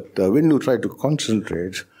 But when you try to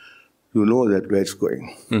concentrate, you know that where it's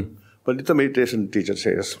going. But if the meditation teacher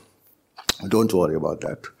says, don't worry about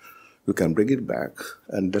that. You can bring it back,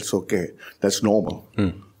 and that's okay. That's normal.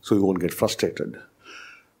 So you won't get frustrated.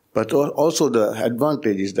 But also the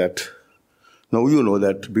advantage is that now you know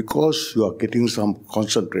that because you are getting some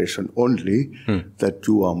concentration only, that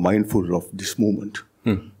you are mindful of this moment.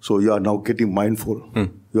 So you are now getting mindful.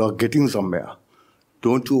 You are getting somewhere.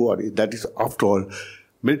 Don't you worry. That is, after all,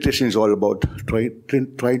 meditation is all about try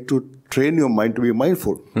to train your mind to be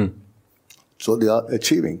mindful. So they are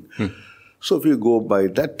achieving. So if you go by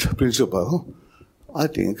that principle, I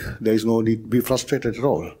think there is no need to be frustrated at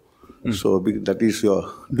all. So that is,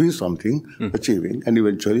 you're doing something, achieving, and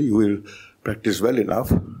eventually you will practice well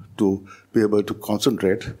enough to be able to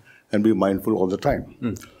concentrate and be mindful all the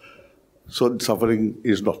time. So suffering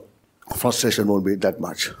is not, frustration won't be that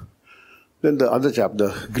much. Then the other chap,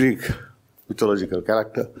 the Greek mythological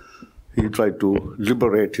character, he tried to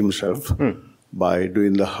liberate himself by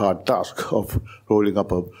doing the hard task of rolling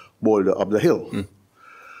up a boulder up the hill.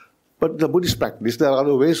 But the Buddhist practice, there are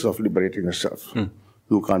other ways of liberating yourself.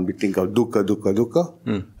 You can't be thinking of dukkha, dukkha,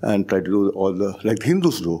 dukkha, and try to do all the, like the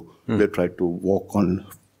Hindus do. They try to walk on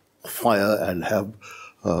fire and have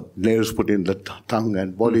nails put in the tongue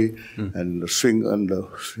and body and swing and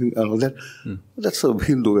all that. That's a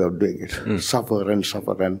Hindu way of doing it. Suffer and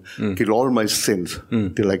kill all my sins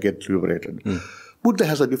till I get liberated. Buddha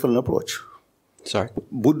has a different approach. Sorry?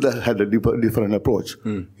 Buddha had a different approach.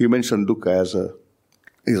 He mentioned dukkha as a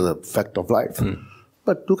fact of life.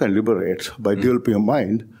 But you can liberate by developing your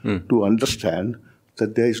mind to understand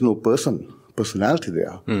that there is no personality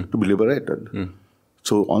there to be liberated.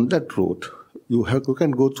 So on that route, you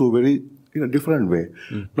can go through in a different way,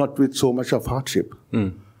 not with so much of hardship.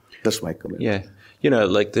 That's my comment. Yeah,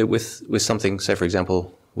 like with something, say for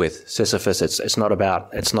example, with Sisyphus, it's not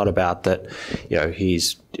about that.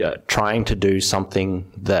 He's trying to do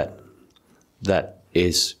something that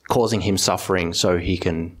is causing him suffering, so he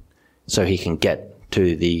can get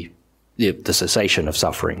to the cessation of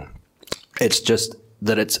suffering. It's just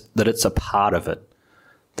that it's a part of it.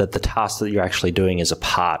 That the task that you're actually doing is a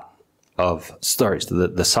part of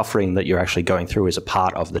the suffering that you're actually going through is a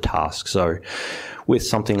part of the task. So with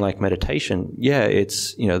something like meditation, you're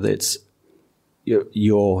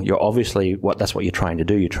obviously that's what you're trying to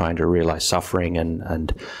do. You're trying to realize suffering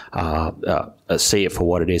and see it for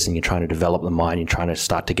what it is, and you're trying to develop the mind. You're trying to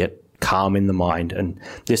start to get calm in the mind, and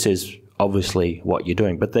this is obviously what you're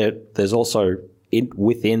doing. But there's also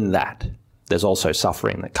within that, there's also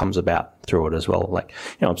suffering that comes about through it as well. Like,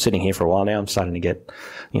 I'm sitting here for a while now, I'm starting to get,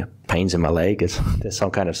 pains in my leg. There's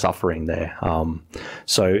some kind of suffering there.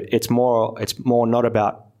 So it's more not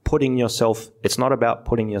about putting yourself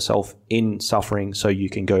in suffering so you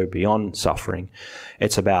can go beyond suffering.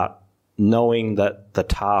 It's about knowing that the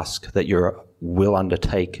task that you will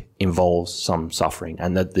undertake involves some suffering,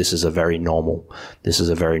 and that this is a very normal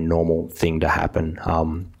thing to happen.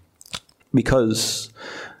 Because,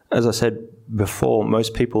 as I said before,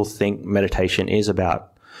 most people think meditation is about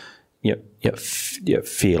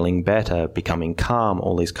feeling better, becoming calm,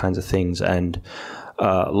 all these kinds of things, and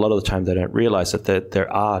a lot of the time they don't realize that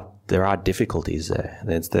there are difficulties there.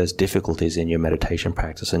 There's difficulties in your meditation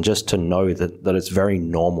practice, and just to know that it's very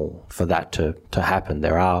normal for that to happen.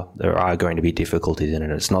 There are going to be difficulties in it.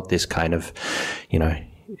 It's not this kind of,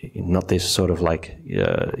 not this sort of like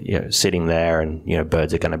sitting there and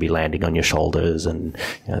birds are going to be landing on your shoulders, and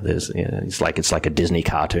it's like a Disney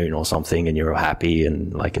cartoon or something, and you're happy,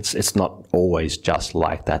 and like it's not always just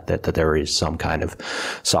like that there is some kind of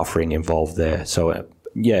suffering involved there. So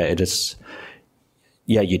it is.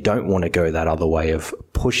 Yeah, you don't want to go that other way of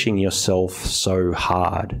pushing yourself so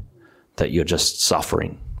hard that you're just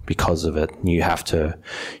suffering because of it. You have to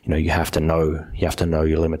know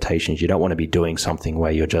your limitations. You don't want to be doing something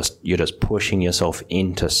where you're just pushing yourself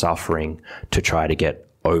into suffering to try to get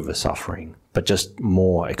over suffering, but just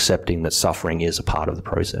more accepting that suffering is a part of the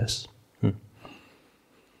process.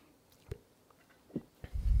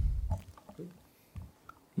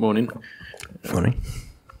 Morning. Morning.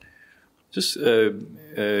 Just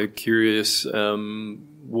curious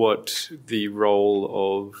what the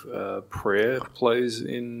role of prayer plays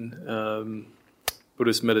in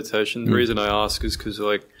Buddhist meditation. The reason I ask is because,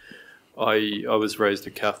 like, I was raised a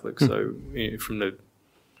Catholic, so from the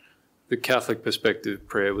Catholic perspective,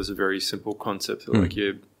 prayer was a very simple concept. Like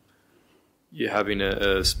you're having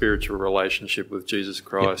a spiritual relationship with Jesus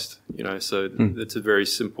Christ, so it's a very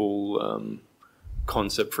simple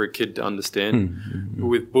concept for a kid to understand.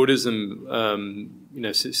 With Buddhism,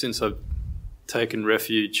 since I've taken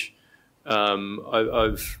refuge,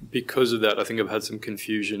 I've because of that, I think I've had some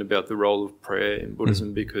confusion about the role of prayer in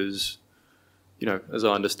Buddhism because, as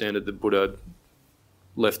I understand it, the Buddha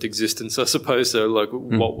left existence, I suppose. So, like,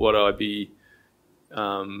 what would I be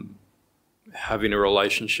having a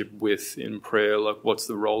relationship with in prayer? Like, what's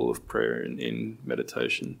the role of prayer in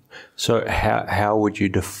meditation? So, how would you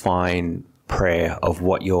define prayer of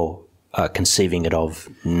what you're conceiving it of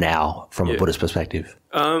now from a Buddhist perspective?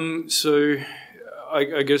 So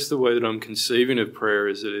I guess the way that I'm conceiving of prayer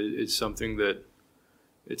is that it's something that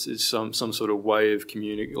it's some sort of way of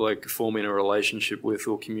like forming a relationship with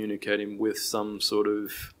or communicating with some sort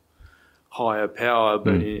of higher power.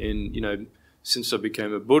 But in since I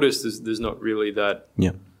became a Buddhist, there's not really that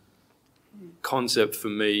concept for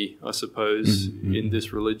me, I suppose, in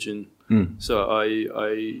this religion. So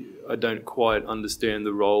I don't quite understand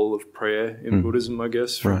the role of prayer in Buddhism, I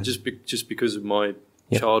guess, just because of my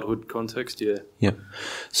childhood context.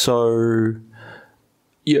 So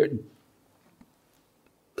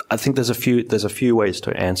I think there's a few ways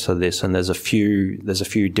to answer this, and there's a few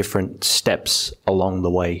different steps along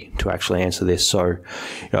the way to actually answer this. So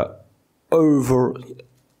overall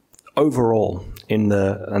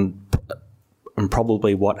and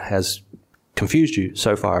probably what has confused you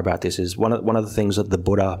so far about this is one of the things that the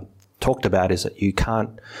Buddha talked about is that you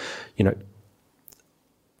can't,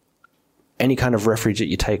 any kind of refuge that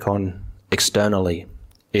you take on externally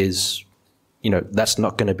is, that's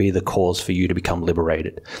not going to be the cause for you to become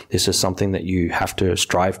liberated. This is something that you have to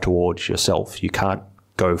strive towards yourself. You can't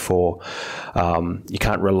you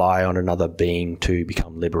can't rely on another being to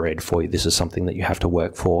become liberated for you. This is something that you have to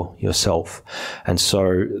work for yourself. And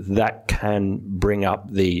so that can bring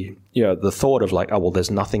up the thought of like, oh, well,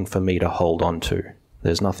 there's nothing for me to hold on to.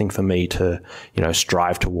 There's nothing for me to,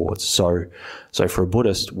 strive towards. So for a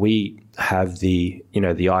Buddhist, we have the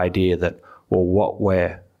idea that, well, what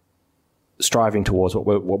we're striving towards,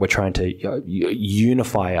 what we're trying to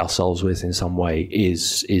unify ourselves with in some way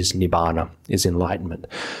is nibbana, is enlightenment.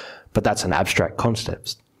 But that's an abstract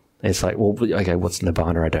concept. It's like, well, okay, what's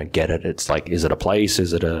nibbana? I don't get it. It's like, is it a place?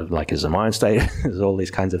 Is it is it a mind state? There's all these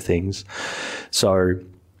kinds of things. So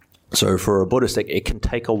for a Buddhist, it can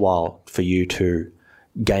take a while for you to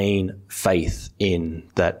gain faith in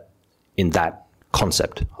that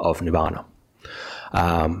concept of nibbana.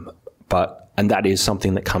 And that is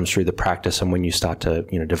something that comes through the practice. And when you start to,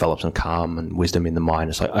 develop some calm and wisdom in the mind,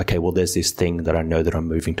 it's like, okay, well, there's this thing that I know that I'm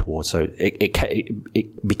moving towards. So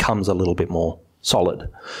it becomes a little bit more solid.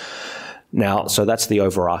 Now, so that's the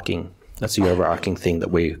overarching thing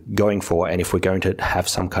that we're going for. And if we're going to have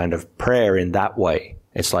some kind of prayer in that way,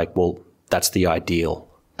 it's like, well, that's the ideal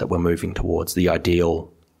that we're moving towards, the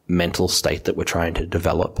ideal mental state that we're trying to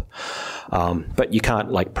develop. But you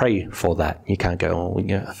can't like pray for that. You can't go, oh,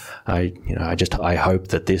 I hope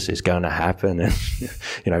that this is going to happen. And,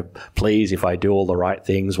 please, if I do all the right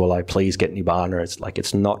things, will I please get nibbana? It's like,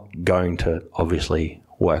 it's not going to obviously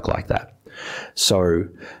work like that. So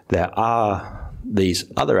there are these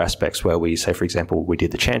other aspects where we say, for example, we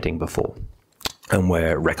did the chanting before, and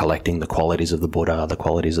we're recollecting the qualities of the Buddha, the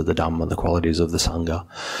qualities of the Dhamma, the qualities of the Sangha.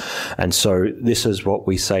 And so this is what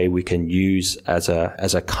we say we can use as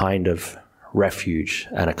a kind of refuge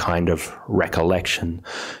and a kind of recollection.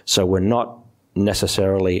 So we're not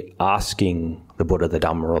necessarily asking the Buddha, the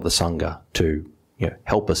Dhamma, or the Sangha to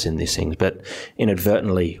help us in these things, but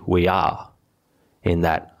inadvertently we are, in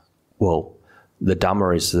that, well, the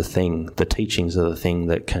Dhamma is the thing, the teachings are the thing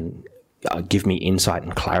that can give me insight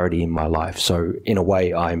and clarity in my life. So in a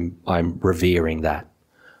way, I'm revering that.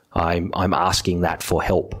 I'm asking that for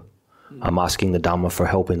help. I'm asking the Dhamma for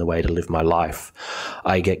help in the way to live my life.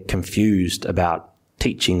 I get confused about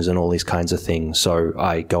teachings and all these kinds of things, so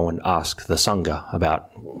I go and ask the Sangha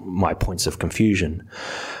about my points of confusion.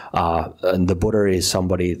 And the Buddha is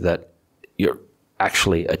somebody that you're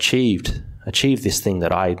actually achieved this thing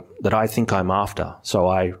that I think I'm after. So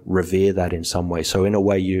I revere that in some way. So in a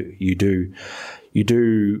way, you do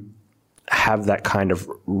have that kind of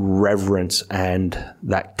reverence and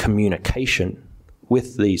that communication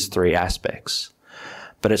with these three aspects.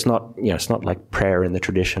 But it's not, it's not like prayer in the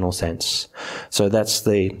traditional sense. So that's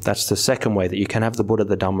the second way that you can have the Buddha,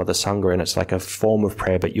 the Dhamma, the Sangha, and it's like a form of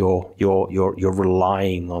prayer, but you're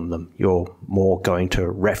relying on them. You're more going to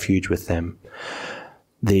refuge with them.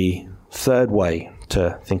 The third way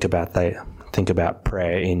to think about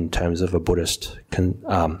prayer in terms of a Buddhist in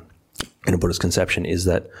a Buddhist conception is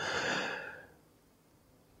that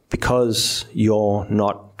because you're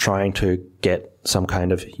not trying to get some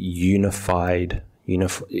kind of unification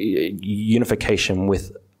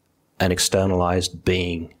with an externalized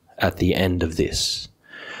being at the end of this.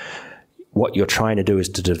 What you're trying to do is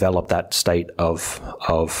to develop that state of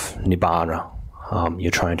nibbana.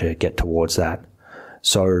 You're trying to get towards that.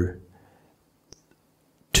 So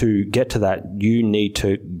to get to that, you need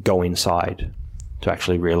to go inside to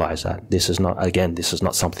actually realize that. This is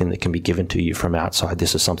not something that can be given to you from outside.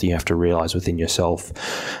 This is something you have to realize within yourself.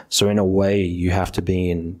 So in a way, you have to be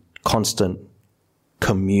in constant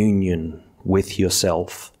communion with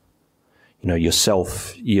yourself. You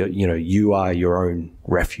are your own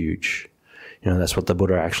refuge. That's what the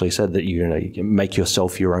Buddha actually said, that you make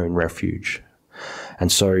yourself your own refuge.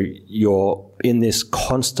 And so you're in this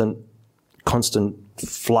constant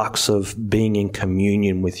flux of being in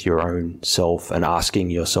communion with your own self and asking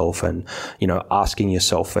yourself for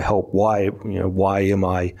help. Why am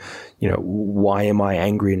I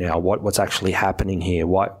angry now? What's actually happening here?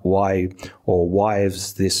 Why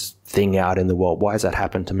is this thing out in the world? Why has that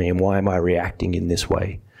happened to me? And why am I reacting in this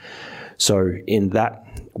way? So in that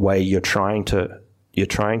way, you're trying to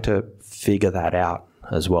figure that out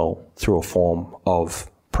as well through a form of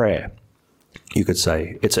prayer. You could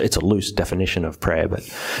say it's a loose definition of prayer, but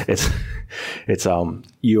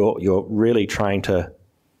you're really trying to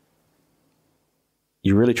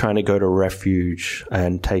go to refuge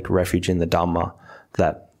and take refuge in the Dhamma,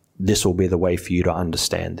 that this will be the way for you to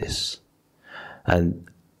understand this. And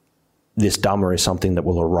this Dhamma is something that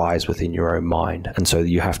will arise within your own mind. And so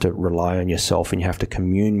you have to rely on yourself and you have to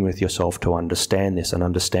commune with yourself to understand this and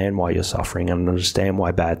understand why you're suffering and understand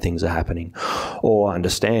why bad things are happening, or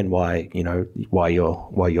understand why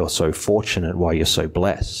you're so fortunate, why you're so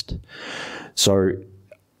blessed. So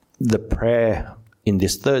the prayer in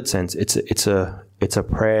this third sense, it's a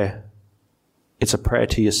prayer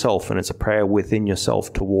to yourself, and it's a prayer within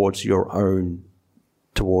yourself towards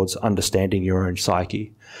understanding your own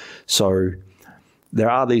psyche. So there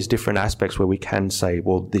are these different aspects where we can say,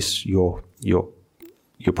 well, this you're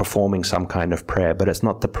performing some kind of prayer, but it's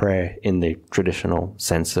not the prayer in the traditional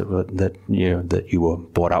sense that you were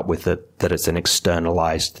brought up with, that it's an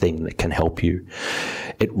externalized thing that can help you.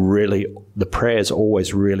 The prayers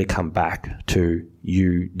always really come back to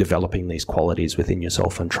you developing these qualities within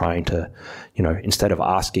yourself and trying to, instead of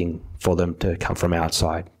asking for them to come from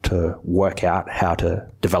outside, to work out how to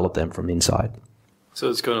develop them from inside. So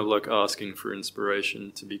it's kind of like asking for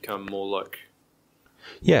inspiration to become more like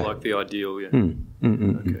the ideal, yeah.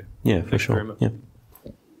 Okay. Yeah, for sure. Very much. Yeah.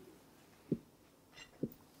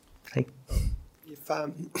 Hey.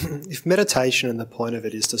 If meditation and the point of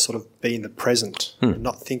it is to sort of be in the present and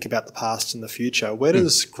not think about the past and the future, where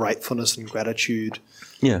does gratefulness and gratitude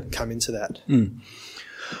come into that?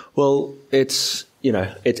 Well, it's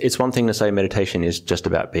one thing to say meditation is just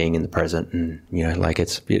about being in the present, and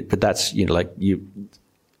but that's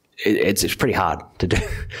it's pretty hard to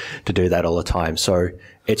do that all the time. So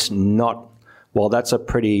it's not. Well, that's a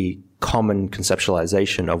pretty common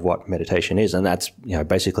conceptualization of what meditation is, and that's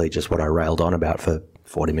basically just what I railed on about for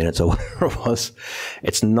 40 minutes or whatever it was.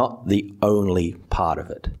 It's not the only part of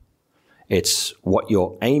it. It's what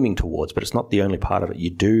you're aiming towards, but it's not the only part of it. You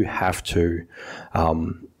do have to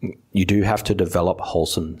develop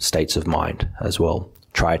wholesome states of mind as well.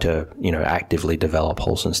 Try to, actively develop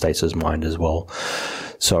wholesome states of mind as well.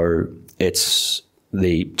 So it's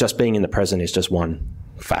just being in the present is just one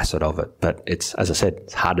facet of it, but it's, as I said,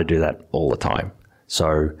 it's hard to do that all the time.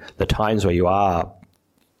 So the times where you are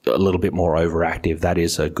a little bit more overactive, that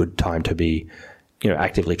is a good time to be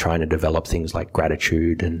actively trying to develop things like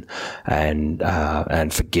gratitude and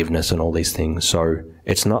forgiveness and all these things. So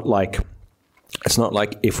it's not like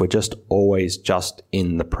if we're just always just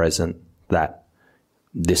in the present that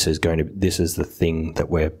this is the thing that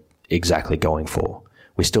we're exactly going for.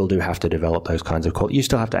 We still do have to develop those kinds of qualities. You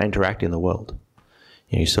still have to interact in the world.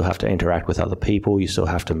 You still have to interact with other people. You still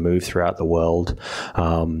have to move throughout the world.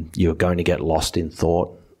 You're going to get lost in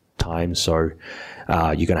thought times. So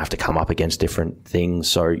you're going to have to come up against different things.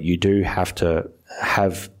 So you do have to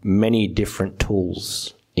have many different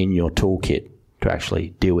tools in your toolkit to actually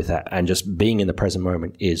deal with that. And just being in the present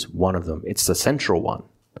moment is one of them. It's the central one.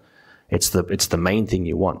 It's the main thing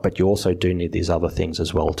you want, but you also do need these other things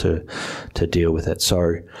as well to deal with it.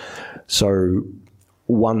 So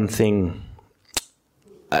one thing,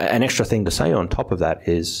 an extra thing to say on top of that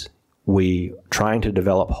is we trying to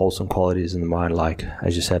develop wholesome qualities in the mind, like,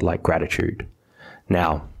 as you said, like gratitude.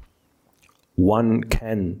 Now, one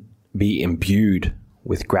can be imbued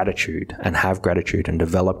with gratitude and have gratitude and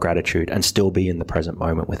develop gratitude and still be in the present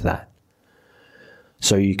moment with that.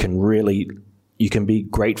 So you can be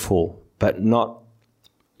grateful, but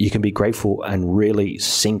you can be grateful and really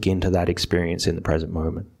sink into that experience in the present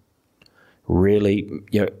moment. Really,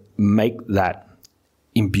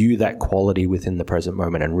 imbue that quality within the present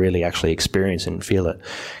moment and really actually experience and feel it.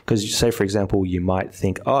 Because say, for example, you might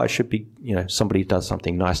think, I should be, somebody does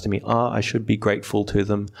something nice to me. I should be grateful to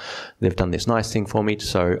them. They've done this nice thing for me.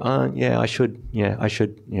 So, I should,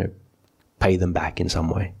 pay them back in some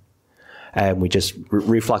way. And we just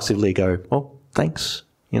reflexively go, well, thanks,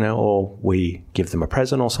 or we give them a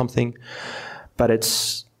present or something. But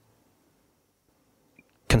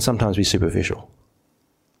can sometimes be superficial,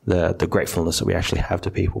 the gratefulness that we actually have to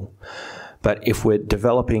people. But if we're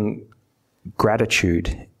developing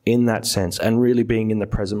gratitude in that sense and really being in the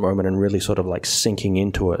present moment and really sort of like sinking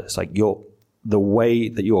into it, it's like the way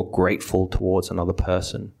that you're grateful towards another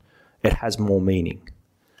person, it has more meaning.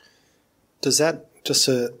 Does that, just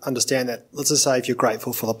to understand that, let's just say if you're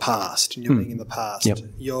grateful for the past and you're being in the past, Yep.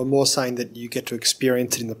 You're more saying that you get to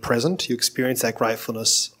experience it in the present. You experience that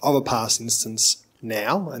gratefulness of a past instance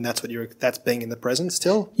now, and that's that's being in the present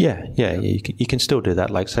still? Yeah. You can still do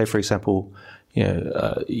that. Like, say, for example,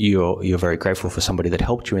 you're very grateful for somebody that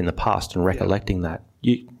helped you in the past and recollecting that.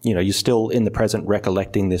 You're still in the present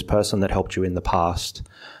recollecting this person that helped you in the past,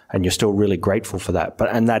 and you're still really grateful for that.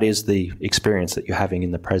 And that is the experience that you're having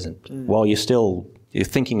in the present. While you're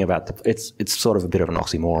thinking about it's sort of a bit of an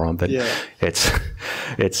oxymoron, but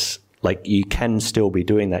it's like you can still be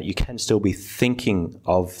doing that. You can still be thinking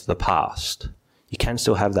of the past. You can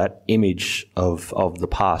still have that image of the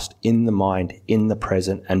past in the mind, in the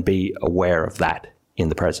present, and be aware of that in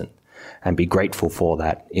the present and be grateful for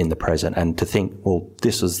that in the present, and to think, well,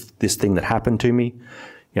 this is this thing that happened to me.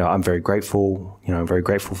 I'm very grateful. I'm very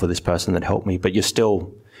grateful for this person that helped me, but you're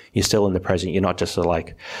still in the present. You're not just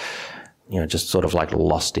just sort of like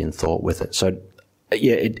lost in thought with it. So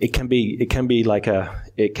it can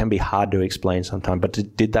be hard to explain sometimes, but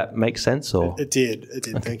did that make sense? Or It did.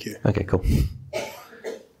 Okay. Thank you. Okay, cool.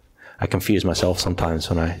 I confuse myself sometimes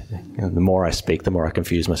when the more I speak, the more I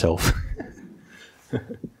confuse myself.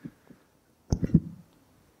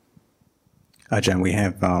 Ajahn, we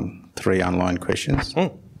have 3 online questions.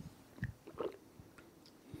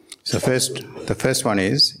 So the first one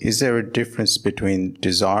is there a difference between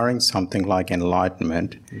desiring something like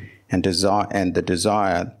enlightenment and the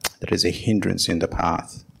desire that is a hindrance in the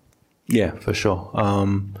path? Yeah, for sure.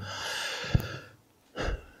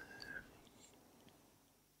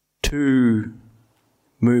 To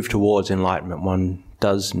move towards enlightenment, one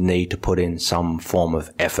does need to put in some form of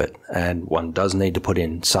effort, and one does need to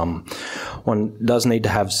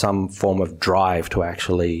have some form of drive to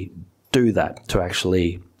actually do that, to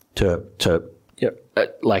actually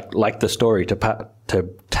like the story, to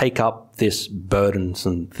take up this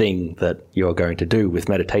burdensome thing that you're going to do with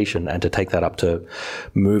meditation, and to take that up to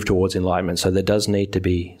move towards enlightenment. So there does need to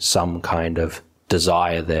be some kind of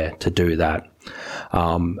desire there to do that.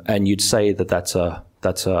 And you'd say that that's a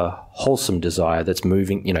wholesome desire that's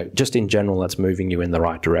moving, just in general, that's moving you in the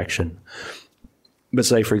right direction. But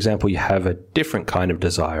say, for example, you have a different kind of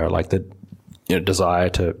desire, like the desire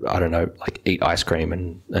to, like eat ice cream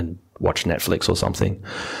and watch Netflix or something.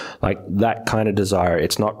 Like that kind of desire,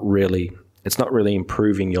 it's not really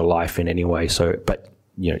improving your life in any way. So, but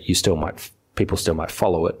people still might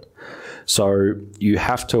follow it. So you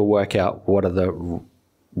have to work out what are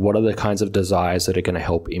the kinds of desires that are going to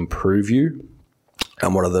help improve you,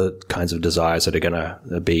 and what are the kinds of desires that are going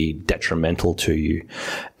to be detrimental to you.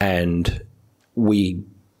 And we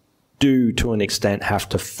do, to an extent, have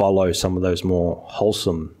to follow some of those more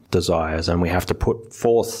wholesome desires, and we have to put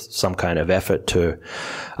forth some kind of effort to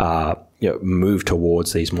move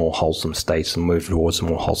towards these more wholesome states and move towards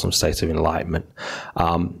more wholesome states of enlightenment.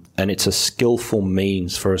 And it's a skillful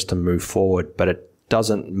means for us to move forward, but it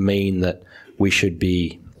doesn't mean that we should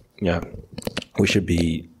be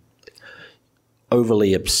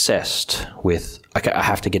overly obsessed with, okay, I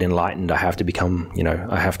have to get enlightened, I have to become,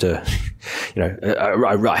 I have to,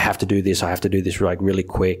 I have to do this, like really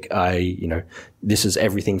quick, this is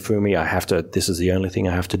everything for me, this is the only thing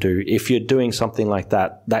I have to do. If you're doing something like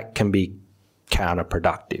that, that can be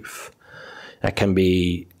counterproductive. That can,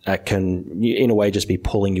 in a way, just be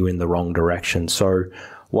pulling you in the wrong direction. So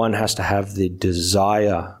one has to have the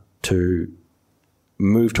desire to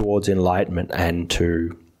move towards enlightenment and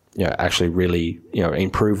to actually really,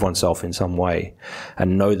 improve oneself in some way,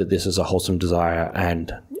 and know that this is a wholesome desire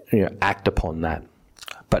and, act upon that,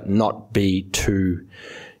 but not be too,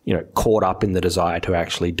 caught up in the desire to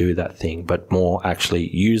actually do that thing, but more actually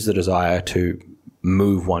use the desire to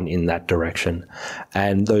move one in that direction.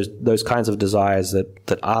 And those kinds of desires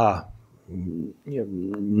that are,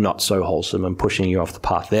 not so wholesome and pushing you off the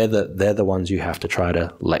path, they're the ones you have to try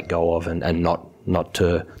to let go of and not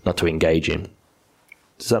to engage in.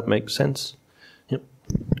 Does that make sense? Yep.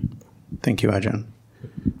 Thank you, Ajahn.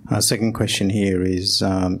 Our second question here is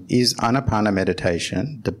Anapana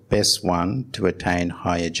meditation the best one to attain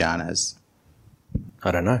higher jhanas?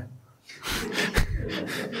 I don't know.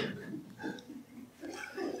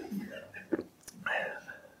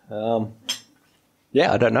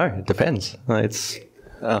 I don't know. It depends. It's,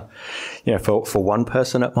 for one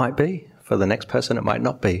person it might be. For the next person it might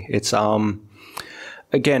not be. It's,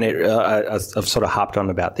 again, I've sort of harped on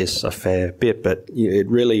about this a fair bit, but it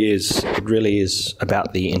really is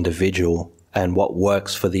about the individual and what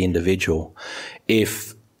works for the individual.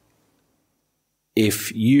 If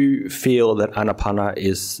you feel that Anapana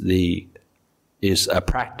is a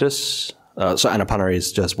practice, so Anapana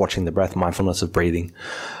is just watching the breath, mindfulness of breathing.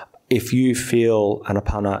 If you feel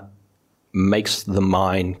Anapana makes the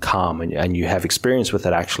mind calm and you have experience with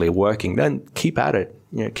it actually working, then keep at it.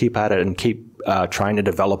 Keep at it and keep trying to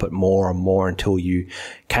develop it more and more until you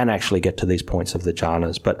can actually get to these points of the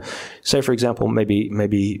jhanas. But say, for example, maybe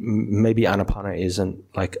Anapana isn't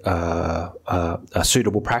like a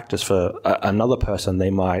suitable practice for another person.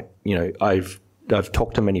 They might, I've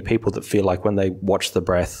talked to many people that feel like when they watch the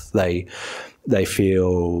breath, they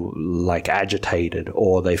feel like agitated,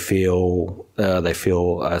 or they feel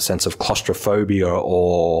a sense of claustrophobia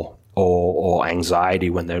or anxiety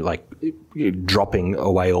when they're like dropping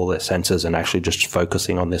away all their senses and actually just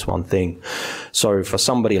focusing on this one thing. So for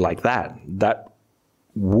somebody like that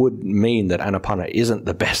would mean that Anapana isn't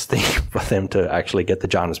the best thing for them to actually get the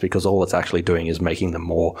jhanas, because all it's actually doing is making them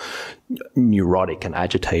more neurotic and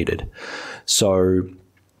agitated. So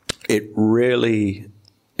it really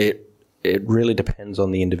depends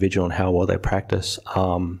on the individual and how well they practice.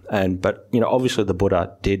 But obviously the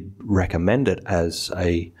Buddha did recommend it as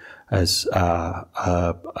a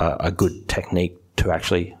good technique to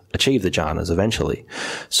actually achieve the jhanas eventually.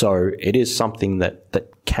 So it is something that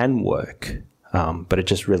can work, but it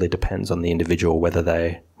just really depends on the individual whether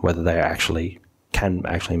they actually can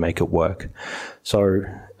actually make it work. So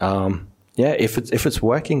if it's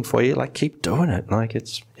working for you, like, keep doing it. Like,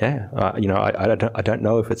 it's I don't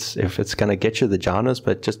know if it's going to get you the jhanas,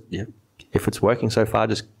 but just if it's working so far,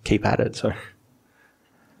 just keep at it. So.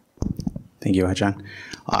 Thank you, Ajahn.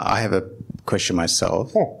 I have a question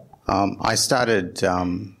myself. I started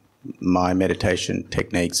my meditation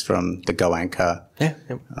techniques from the Goenka,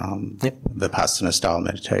 Vipassana style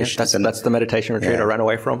meditation. That's the meditation retreat I ran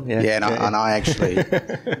away from. And I actually,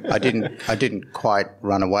 I didn't quite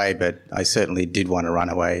run away, but I certainly did want to run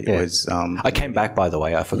away. It was. I came back, by the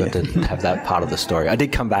way. I forgot to have that part of the story. I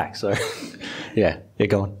did come back, so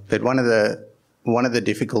go on. But one of the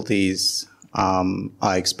difficulties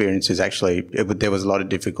I experienced is actually there was a lot of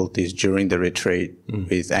difficulties during the retreat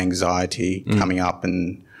with anxiety coming up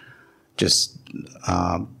and just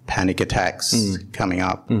panic attacks coming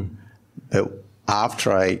up. But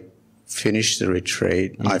after I finished the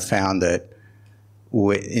retreat, I found that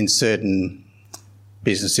in certain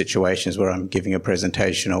business situations where I'm giving a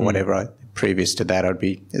presentation or whatever, previous to that,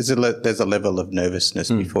 there's a level of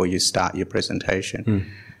nervousness before you start your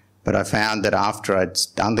presentation. But I found that after I'd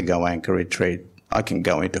done the Goenka retreat, I can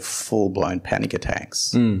go into full-blown panic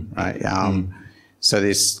attacks, right? So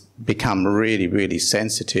this become really, really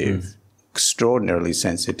sensitive, extraordinarily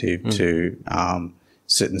sensitive to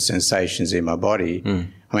certain sensations in my body.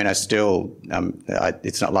 I mean, I still,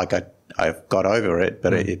 it's not like I've got over it,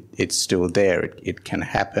 but it's still there. It can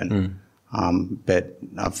happen. But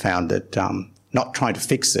I've found that not trying to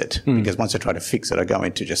fix it, because once I try to fix it, I go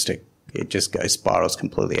into it just goes spirals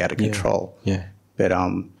completely out of control. Yeah. But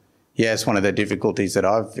it's one of the difficulties that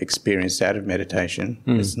I've experienced out of meditation.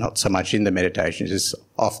 It's not so much in the meditation, it's just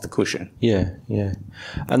off the cushion. Yeah, yeah.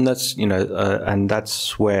 And that's, and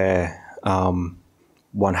that's where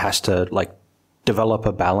one has to develop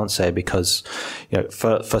a balance there, because,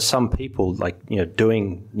 for some people,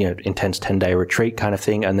 doing, intense 10-day retreat kind of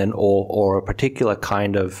thing, and then, or a particular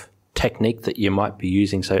kind of technique that you might be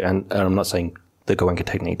using. So, and I'm not saying the Goenka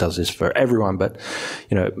technique does this for everyone, but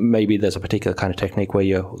maybe there's a particular kind of technique where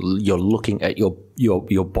you're looking at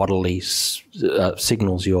your bodily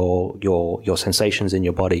signals, your sensations in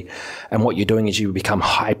your body, and what you're doing is you become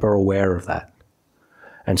hyper aware of that.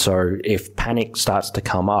 And so if panic starts to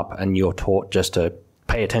come up and you're taught just to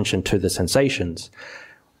pay attention to the sensations,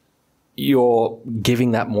 you're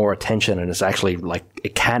giving that more attention, and it's actually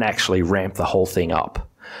it can actually ramp the whole thing up.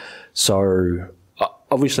 So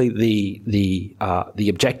obviously the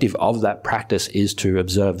objective of that practice is to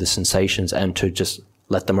observe the sensations and to just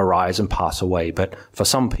let them arise and pass away. But for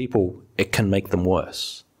some people, it can make them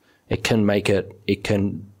worse. It can,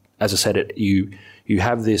 as I said, you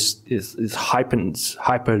have this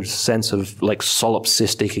hyper sense of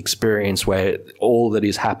solipsistic experience where all that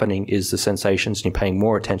is happening is the sensations, and you're paying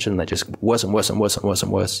more attention, and they just worse and worse and worse and worse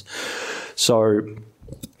and worse. So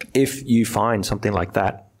if you find something like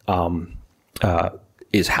that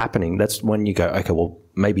is happening, that's when you go, okay, well,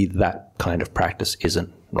 maybe that kind of practice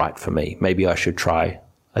isn't right for me. Maybe I should try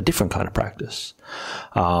a different kind of practice.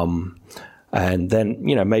 And then,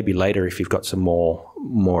 maybe later, if you've got some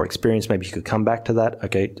more experience, maybe you could come back to that.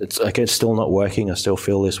 Okay, it's still not working. I still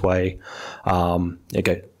feel this way.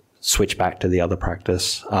 Okay, switch back to the other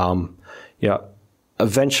practice.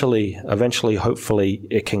 Eventually, hopefully,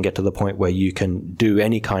 it can get to the point where you can do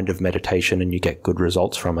any kind of meditation and you get good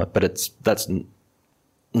results from it. But that's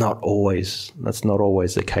not always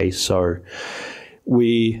the case. So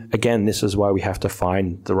this is why we have to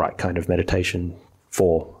find the right kind of meditation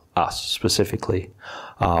for us specifically.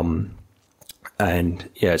 And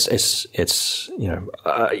yeah, it's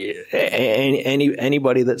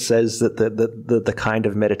anybody that says that the kind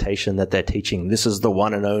of meditation that they're teaching, this is the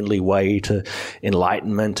one and only way to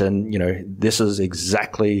enlightenment, and this is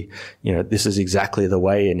exactly the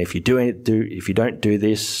way, and if you don't do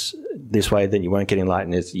this way, then you won't get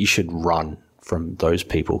enlightened. You should run from those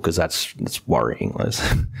people, because that's worrying.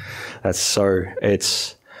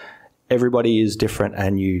 Everybody is different,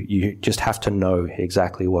 and you just have to know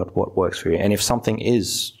exactly what works for you. And if something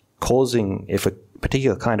is if a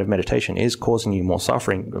particular kind of meditation is causing you more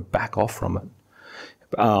suffering, back off from it.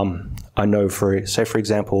 I know, for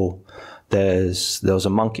example, there was a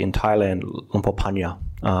monk in Thailand, Lumpur Panya.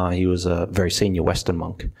 He was a very senior Western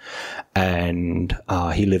monk, and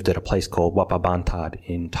he lived at a place called Wat Pa Bantad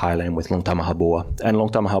in Thailand with Luang Tama Habua. And Luang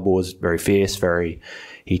Tama Habua is very fierce,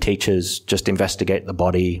 he teaches just investigate the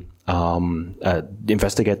body.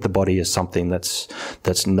 Investigate the body as something that's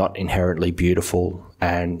not inherently beautiful,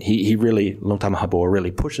 and he really, Luang Tama Habua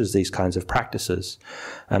really pushes these kinds of practices.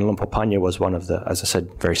 And Lumpur Panya was one of the, as I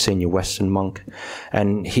said, very senior Western monk,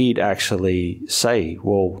 and he'd actually say,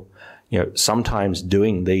 well, sometimes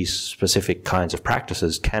doing these specific kinds of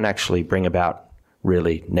practices can actually bring about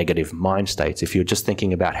really negative mind states. If you're just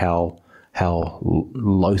thinking about how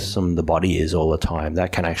loathsome the body is all the time,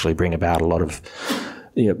 that can actually bring about a lot of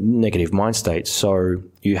negative mind states. So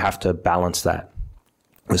you have to balance that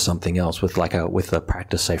with something else, with a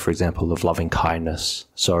practice, say, for example, of loving kindness.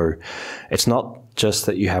 So it's not just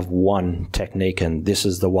that you have one technique and this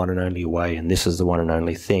is the one and only way and this is the one and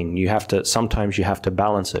only thing. Sometimes you have to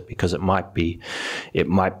balance it, because it might be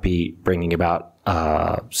bringing about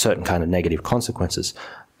certain kind of negative consequences.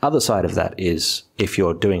 Other side of that is, if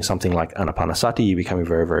you're doing something like Anapanasati, you're becoming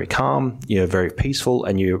very, very calm, you're very peaceful,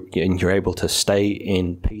 and you're able to stay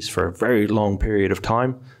in peace for a very long period of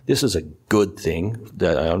time. This is a good thing.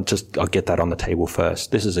 I'll get that on the table first.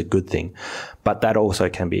 This is a good thing. But that also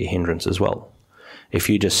can be a hindrance as well. If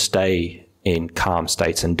you just stay in calm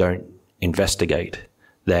states and don't investigate,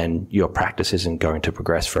 then your practice isn't going to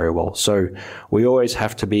progress very well. So we always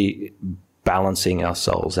have to be balancing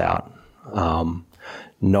ourselves out.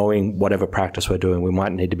 Knowing whatever practice we're doing, we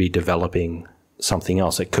might need to be developing something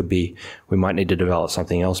else. It could be we might need to develop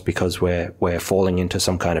something else because we're falling into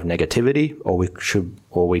some kind of negativity, or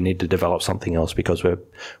we need to develop something else because we're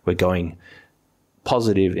going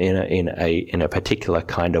positive in a particular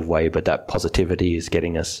kind of way, but that positivity is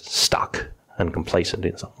getting us stuck and complacent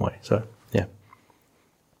in some way. So yeah.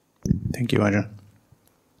 Thank you, Ajahn.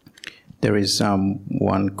 There is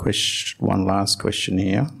one last question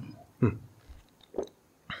here.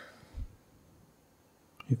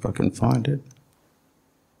 if I can find it.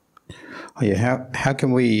 Oh yeah, how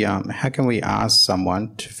can we ask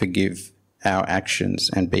someone to forgive our actions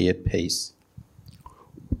and be at peace?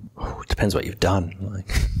 It depends what you've done. Like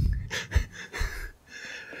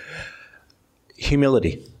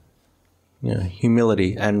humility,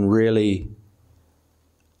 humility, and really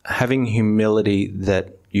having humility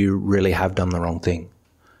that you really have done the wrong thing,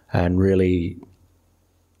 and really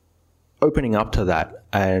opening up to that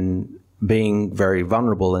and being very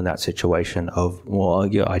vulnerable in that situation of, well,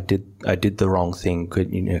 yeah, I did the wrong thing.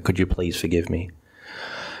 Could you please forgive me?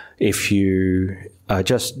 If you are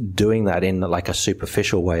just doing that in like a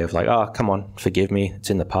superficial way of like, oh, come on, forgive me,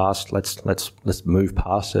 it's in the past, let's move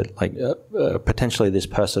past it. Like potentially this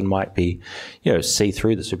person might be, see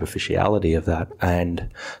through the superficiality of that.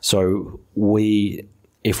 And so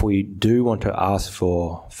if we do want to ask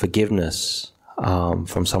for forgiveness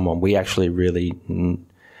from someone, we actually really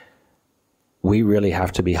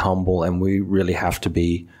have to be humble, and we really have to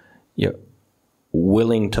be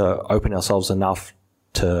willing to open ourselves enough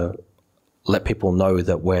to let people know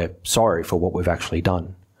that we're sorry for what we've actually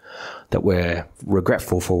done, that we're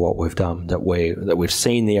regretful for what we've done, that we've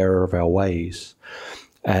seen the error of our ways.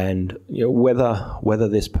 And whether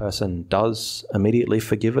this person does immediately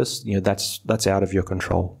forgive us, that's out of your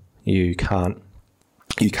control. You can't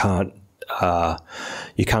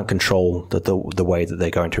control the way that they're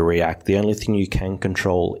going to react. The only thing you can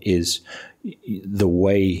control is the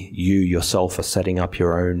way you yourself are setting up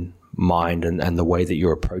your own mind and the way that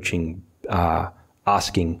you're approaching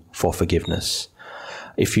asking for forgiveness.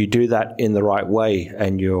 If you do that in the right way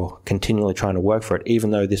and you're continually trying to work for it,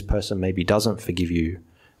 even though this person maybe doesn't forgive you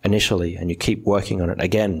initially, and you keep working on it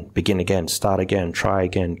again, begin again, start again, try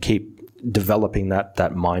again, keep developing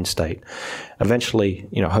that mind state, eventually,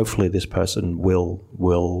 hopefully this person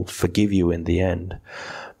will forgive you in the end.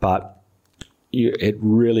 But it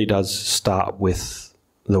really does start with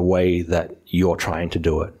the way that you're trying to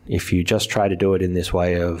do it. If you just try to do it in this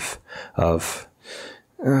way of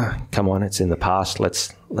come on, it's in the past,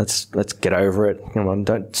 let's get over it. Come on,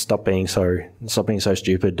 don't stop being so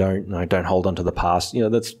stupid. Don't hold on to the past.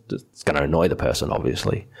 That's going to annoy the person,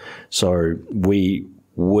 obviously. So we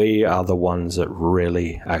are the ones that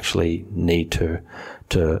really actually need to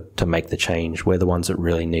make the change. We're the ones that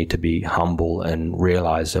really need to be humble and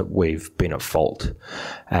realize that we've been at fault,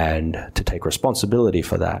 and to take responsibility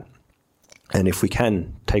for that. And if we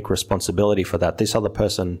can take responsibility for that, this other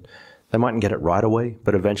person, they mightn't get it right away,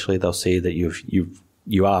 but eventually they'll see that you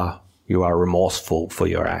are remorseful for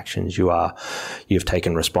your actions. You've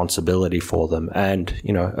taken responsibility for them, and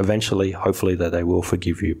eventually, hopefully, that they will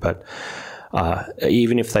forgive you. But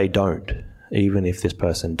even if they don't, even if this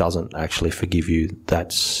person doesn't actually forgive you,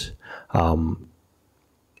 that's not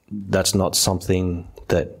something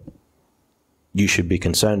that you should be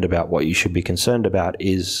concerned about. What you should be concerned about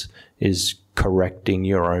is correcting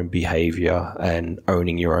your own behavior and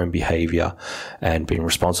owning your own behavior and being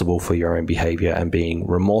responsible for your own behavior and being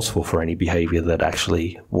remorseful for any behavior that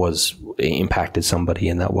actually impacted somebody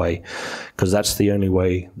in that way, because that's the only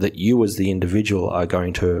way that you as the individual are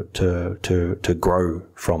going to grow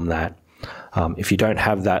from that. If you don't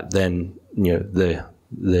have that, then the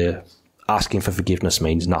asking for forgiveness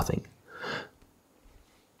means nothing.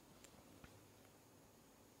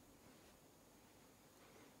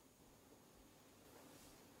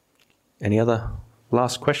 Any other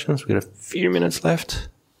last questions? We've got a few minutes left.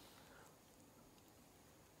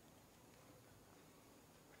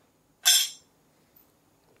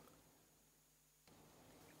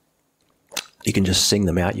 You can just sing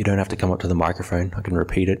them out. You don't have to come up to the microphone. I can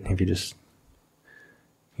repeat it if you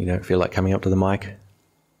don't feel like coming up to the mic.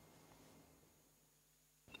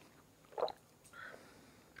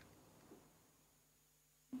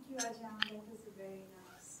 Thank you, Ajahn. That was a very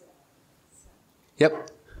nice Yep.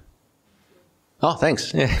 Oh,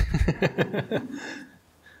 thanks. Yeah.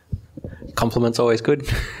 Compliments always good.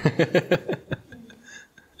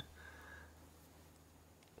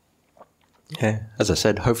 Yeah, as I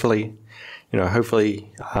said, hopefully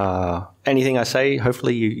anything I say,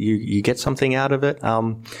 hopefully you get something out of it.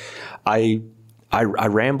 I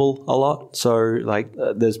ramble a lot, so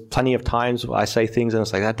there's plenty of times I say things and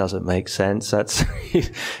it's like, that doesn't make sense. That's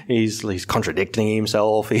he's contradicting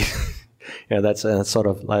himself. That's sort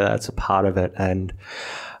of that's a part of it. And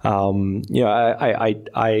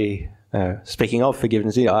I speaking of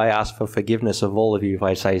forgiveness, I ask for forgiveness of all of you if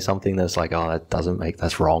I say something that's like, oh,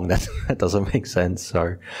 that's wrong. That doesn't make sense.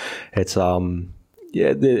 So it's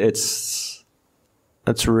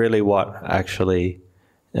that's really what actually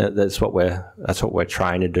that's what we're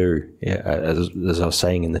trying to do. Yeah, as I was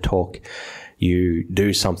saying in the talk, you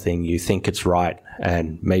do something, you think it's right,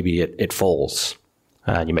 and maybe it falls.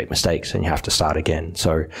 And you make mistakes and you have to start again.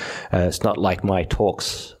 So it's not like my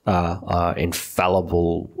talks are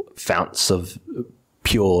infallible founts of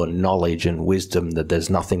pure knowledge and wisdom, that there's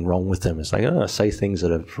nothing wrong with them. It's like, I say things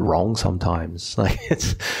that are wrong sometimes. Like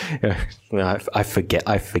it's, I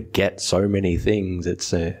forget so many things. I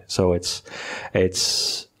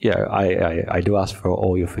do ask for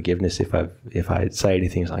all your forgiveness if I say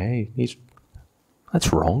anything. It's like, hey,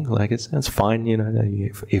 that's wrong. Like it's fine.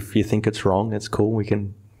 If you think it's wrong, it's cool. We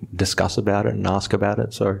can discuss about it and ask about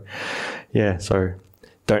it. So, yeah. So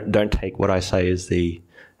don't take what I say as the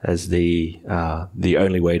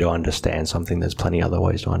only way to understand something. There's plenty other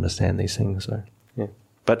ways to understand these things. So, yeah.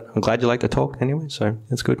 But I'm glad you like to talk anyway. So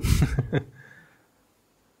it's good. I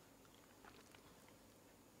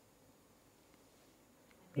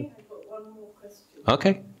think I got one more question.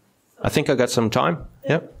 Okay. I think I got some time.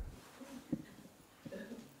 Yep.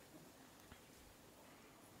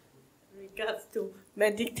 Regards to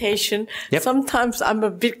meditation, Yep. sometimes I'm a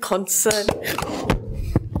bit concerned.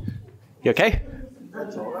 You okay?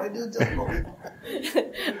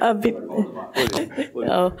 A bit.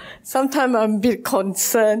 Sometimes I'm a bit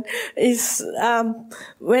concerned. Is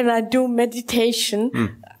when I do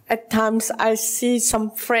meditation. At times I see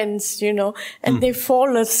some friends, and they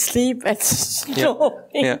fall asleep at snoring.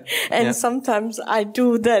 Yeah. And Yeah. sometimes I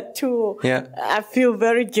do that too. Yeah. I feel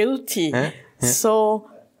very guilty. Yeah. So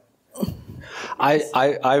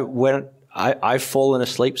I've fallen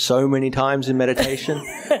asleep so many times in meditation.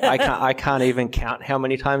 I can't even count how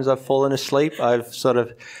many times I've fallen asleep. I've sort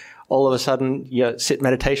of all of a sudden, sit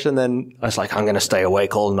meditation, then I was like, I'm going to stay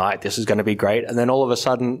awake all night. This is going to be great. And then all of a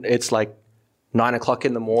sudden it's like 9 o'clock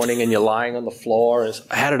in the morning and you're lying on the floor. And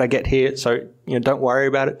how did I get here? So, don't worry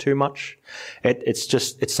about it too much.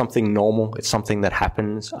 It's something normal. It's something that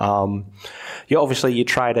happens. Obviously you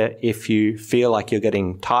try to, if you feel like you're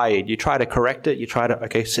getting tired, you try to correct it. You try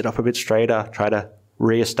to, sit up a bit straighter, try to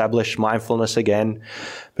reestablish mindfulness again.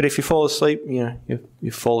 But if you fall asleep, you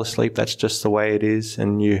fall asleep. That's just the way it is.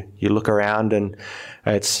 And you look around and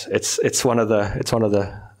it's one of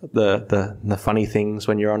the funny things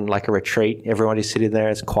when you're on like a retreat, everybody's sitting there,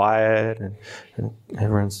 it's quiet and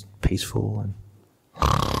everyone's peaceful and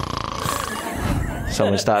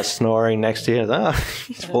someone starts snoring next to you,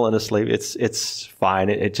 he's falling asleep. It's fine.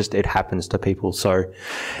 It happens to people. So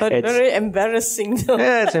but it's very embarrassing though.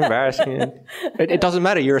 Yeah, it's embarrassing. It doesn't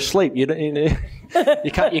matter. You're asleep. You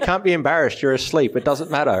can't be embarrassed. You're asleep. It doesn't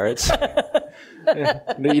matter. It's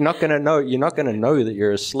you're not going to know. You're not going to know that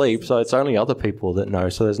you're asleep. So it's only other people that know.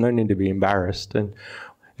 So there's no need to be embarrassed. And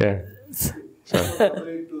yeah. So.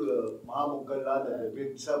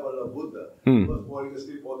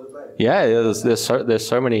 Yeah, there's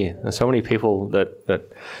so many people that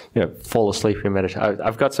fall asleep in meditation.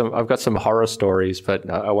 I've got some horror stories, but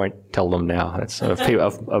I won't tell them now. It's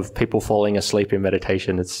of people falling asleep in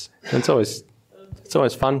meditation. It's always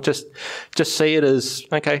fun. Just see it as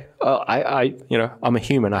okay. I'm a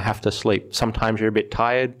human. I have to sleep. Sometimes you're a bit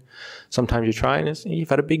tired. Sometimes you try and you've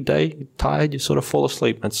had a big day. You're tired. You sort of fall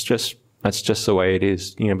asleep. That's just the way it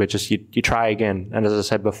is. But just you try again. And as I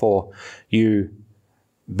said before, you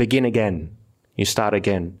begin again. You start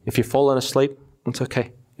again. If you've fallen asleep, it's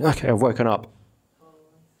okay. Okay, I've woken up.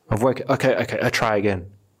 Okay, I try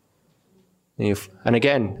again. And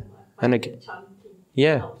again.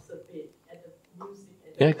 Yeah.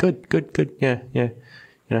 Yeah, good. Yeah.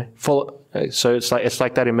 So it's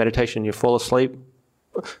like that in meditation. You fall asleep,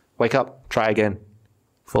 wake up, try again.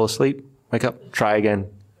 Fall asleep, wake up, try again.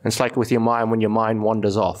 And it's like with your mind, when your mind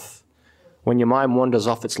wanders off. When your mind wanders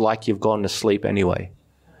off, it's like you've gone to sleep anyway.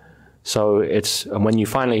 So and when you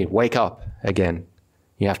finally wake up again,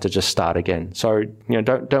 you have to just start again. So,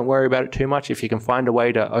 don't worry about it too much. If you can find a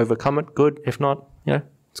way to overcome it, good. If not,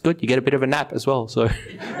 it's good. You get a bit of a nap as well. So.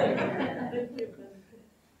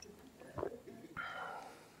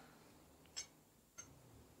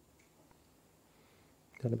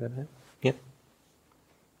 Got about that? Yep.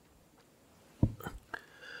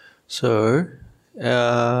 So,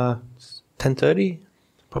 10:30.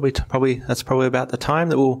 Probably that's probably about the time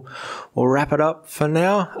that we'll wrap it up for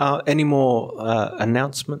now. Any more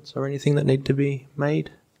announcements or anything that need to be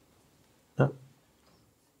made? No.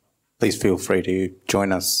 Please feel free to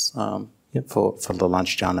join us for the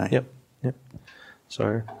lunch jhana. Yep.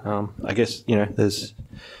 So I guess there's.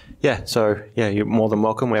 So you're more than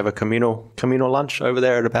welcome. We have a communal lunch over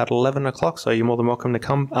there at about 11 o'clock, so you're more than welcome to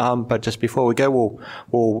come. But just before we go,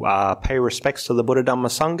 we'll pay respects to the Buddha Dhamma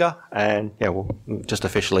Sangha, and we'll just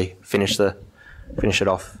officially finish it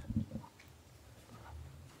off.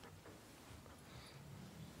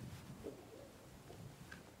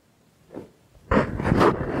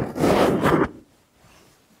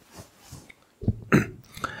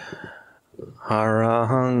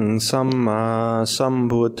 Arahang Samma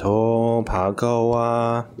Sambuddho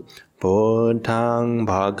Bhagava Buddhang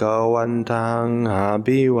Bhagavantang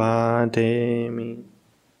Abhivademi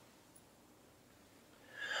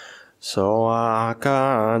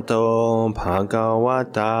Soakato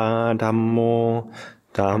Bhagavata Dhammo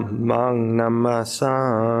Dhammang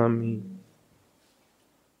Namasami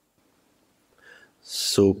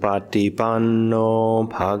Supatipanno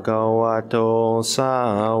Bhagavato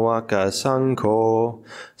Sāvaka Saṅkho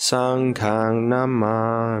Saṅghang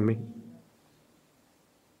Namami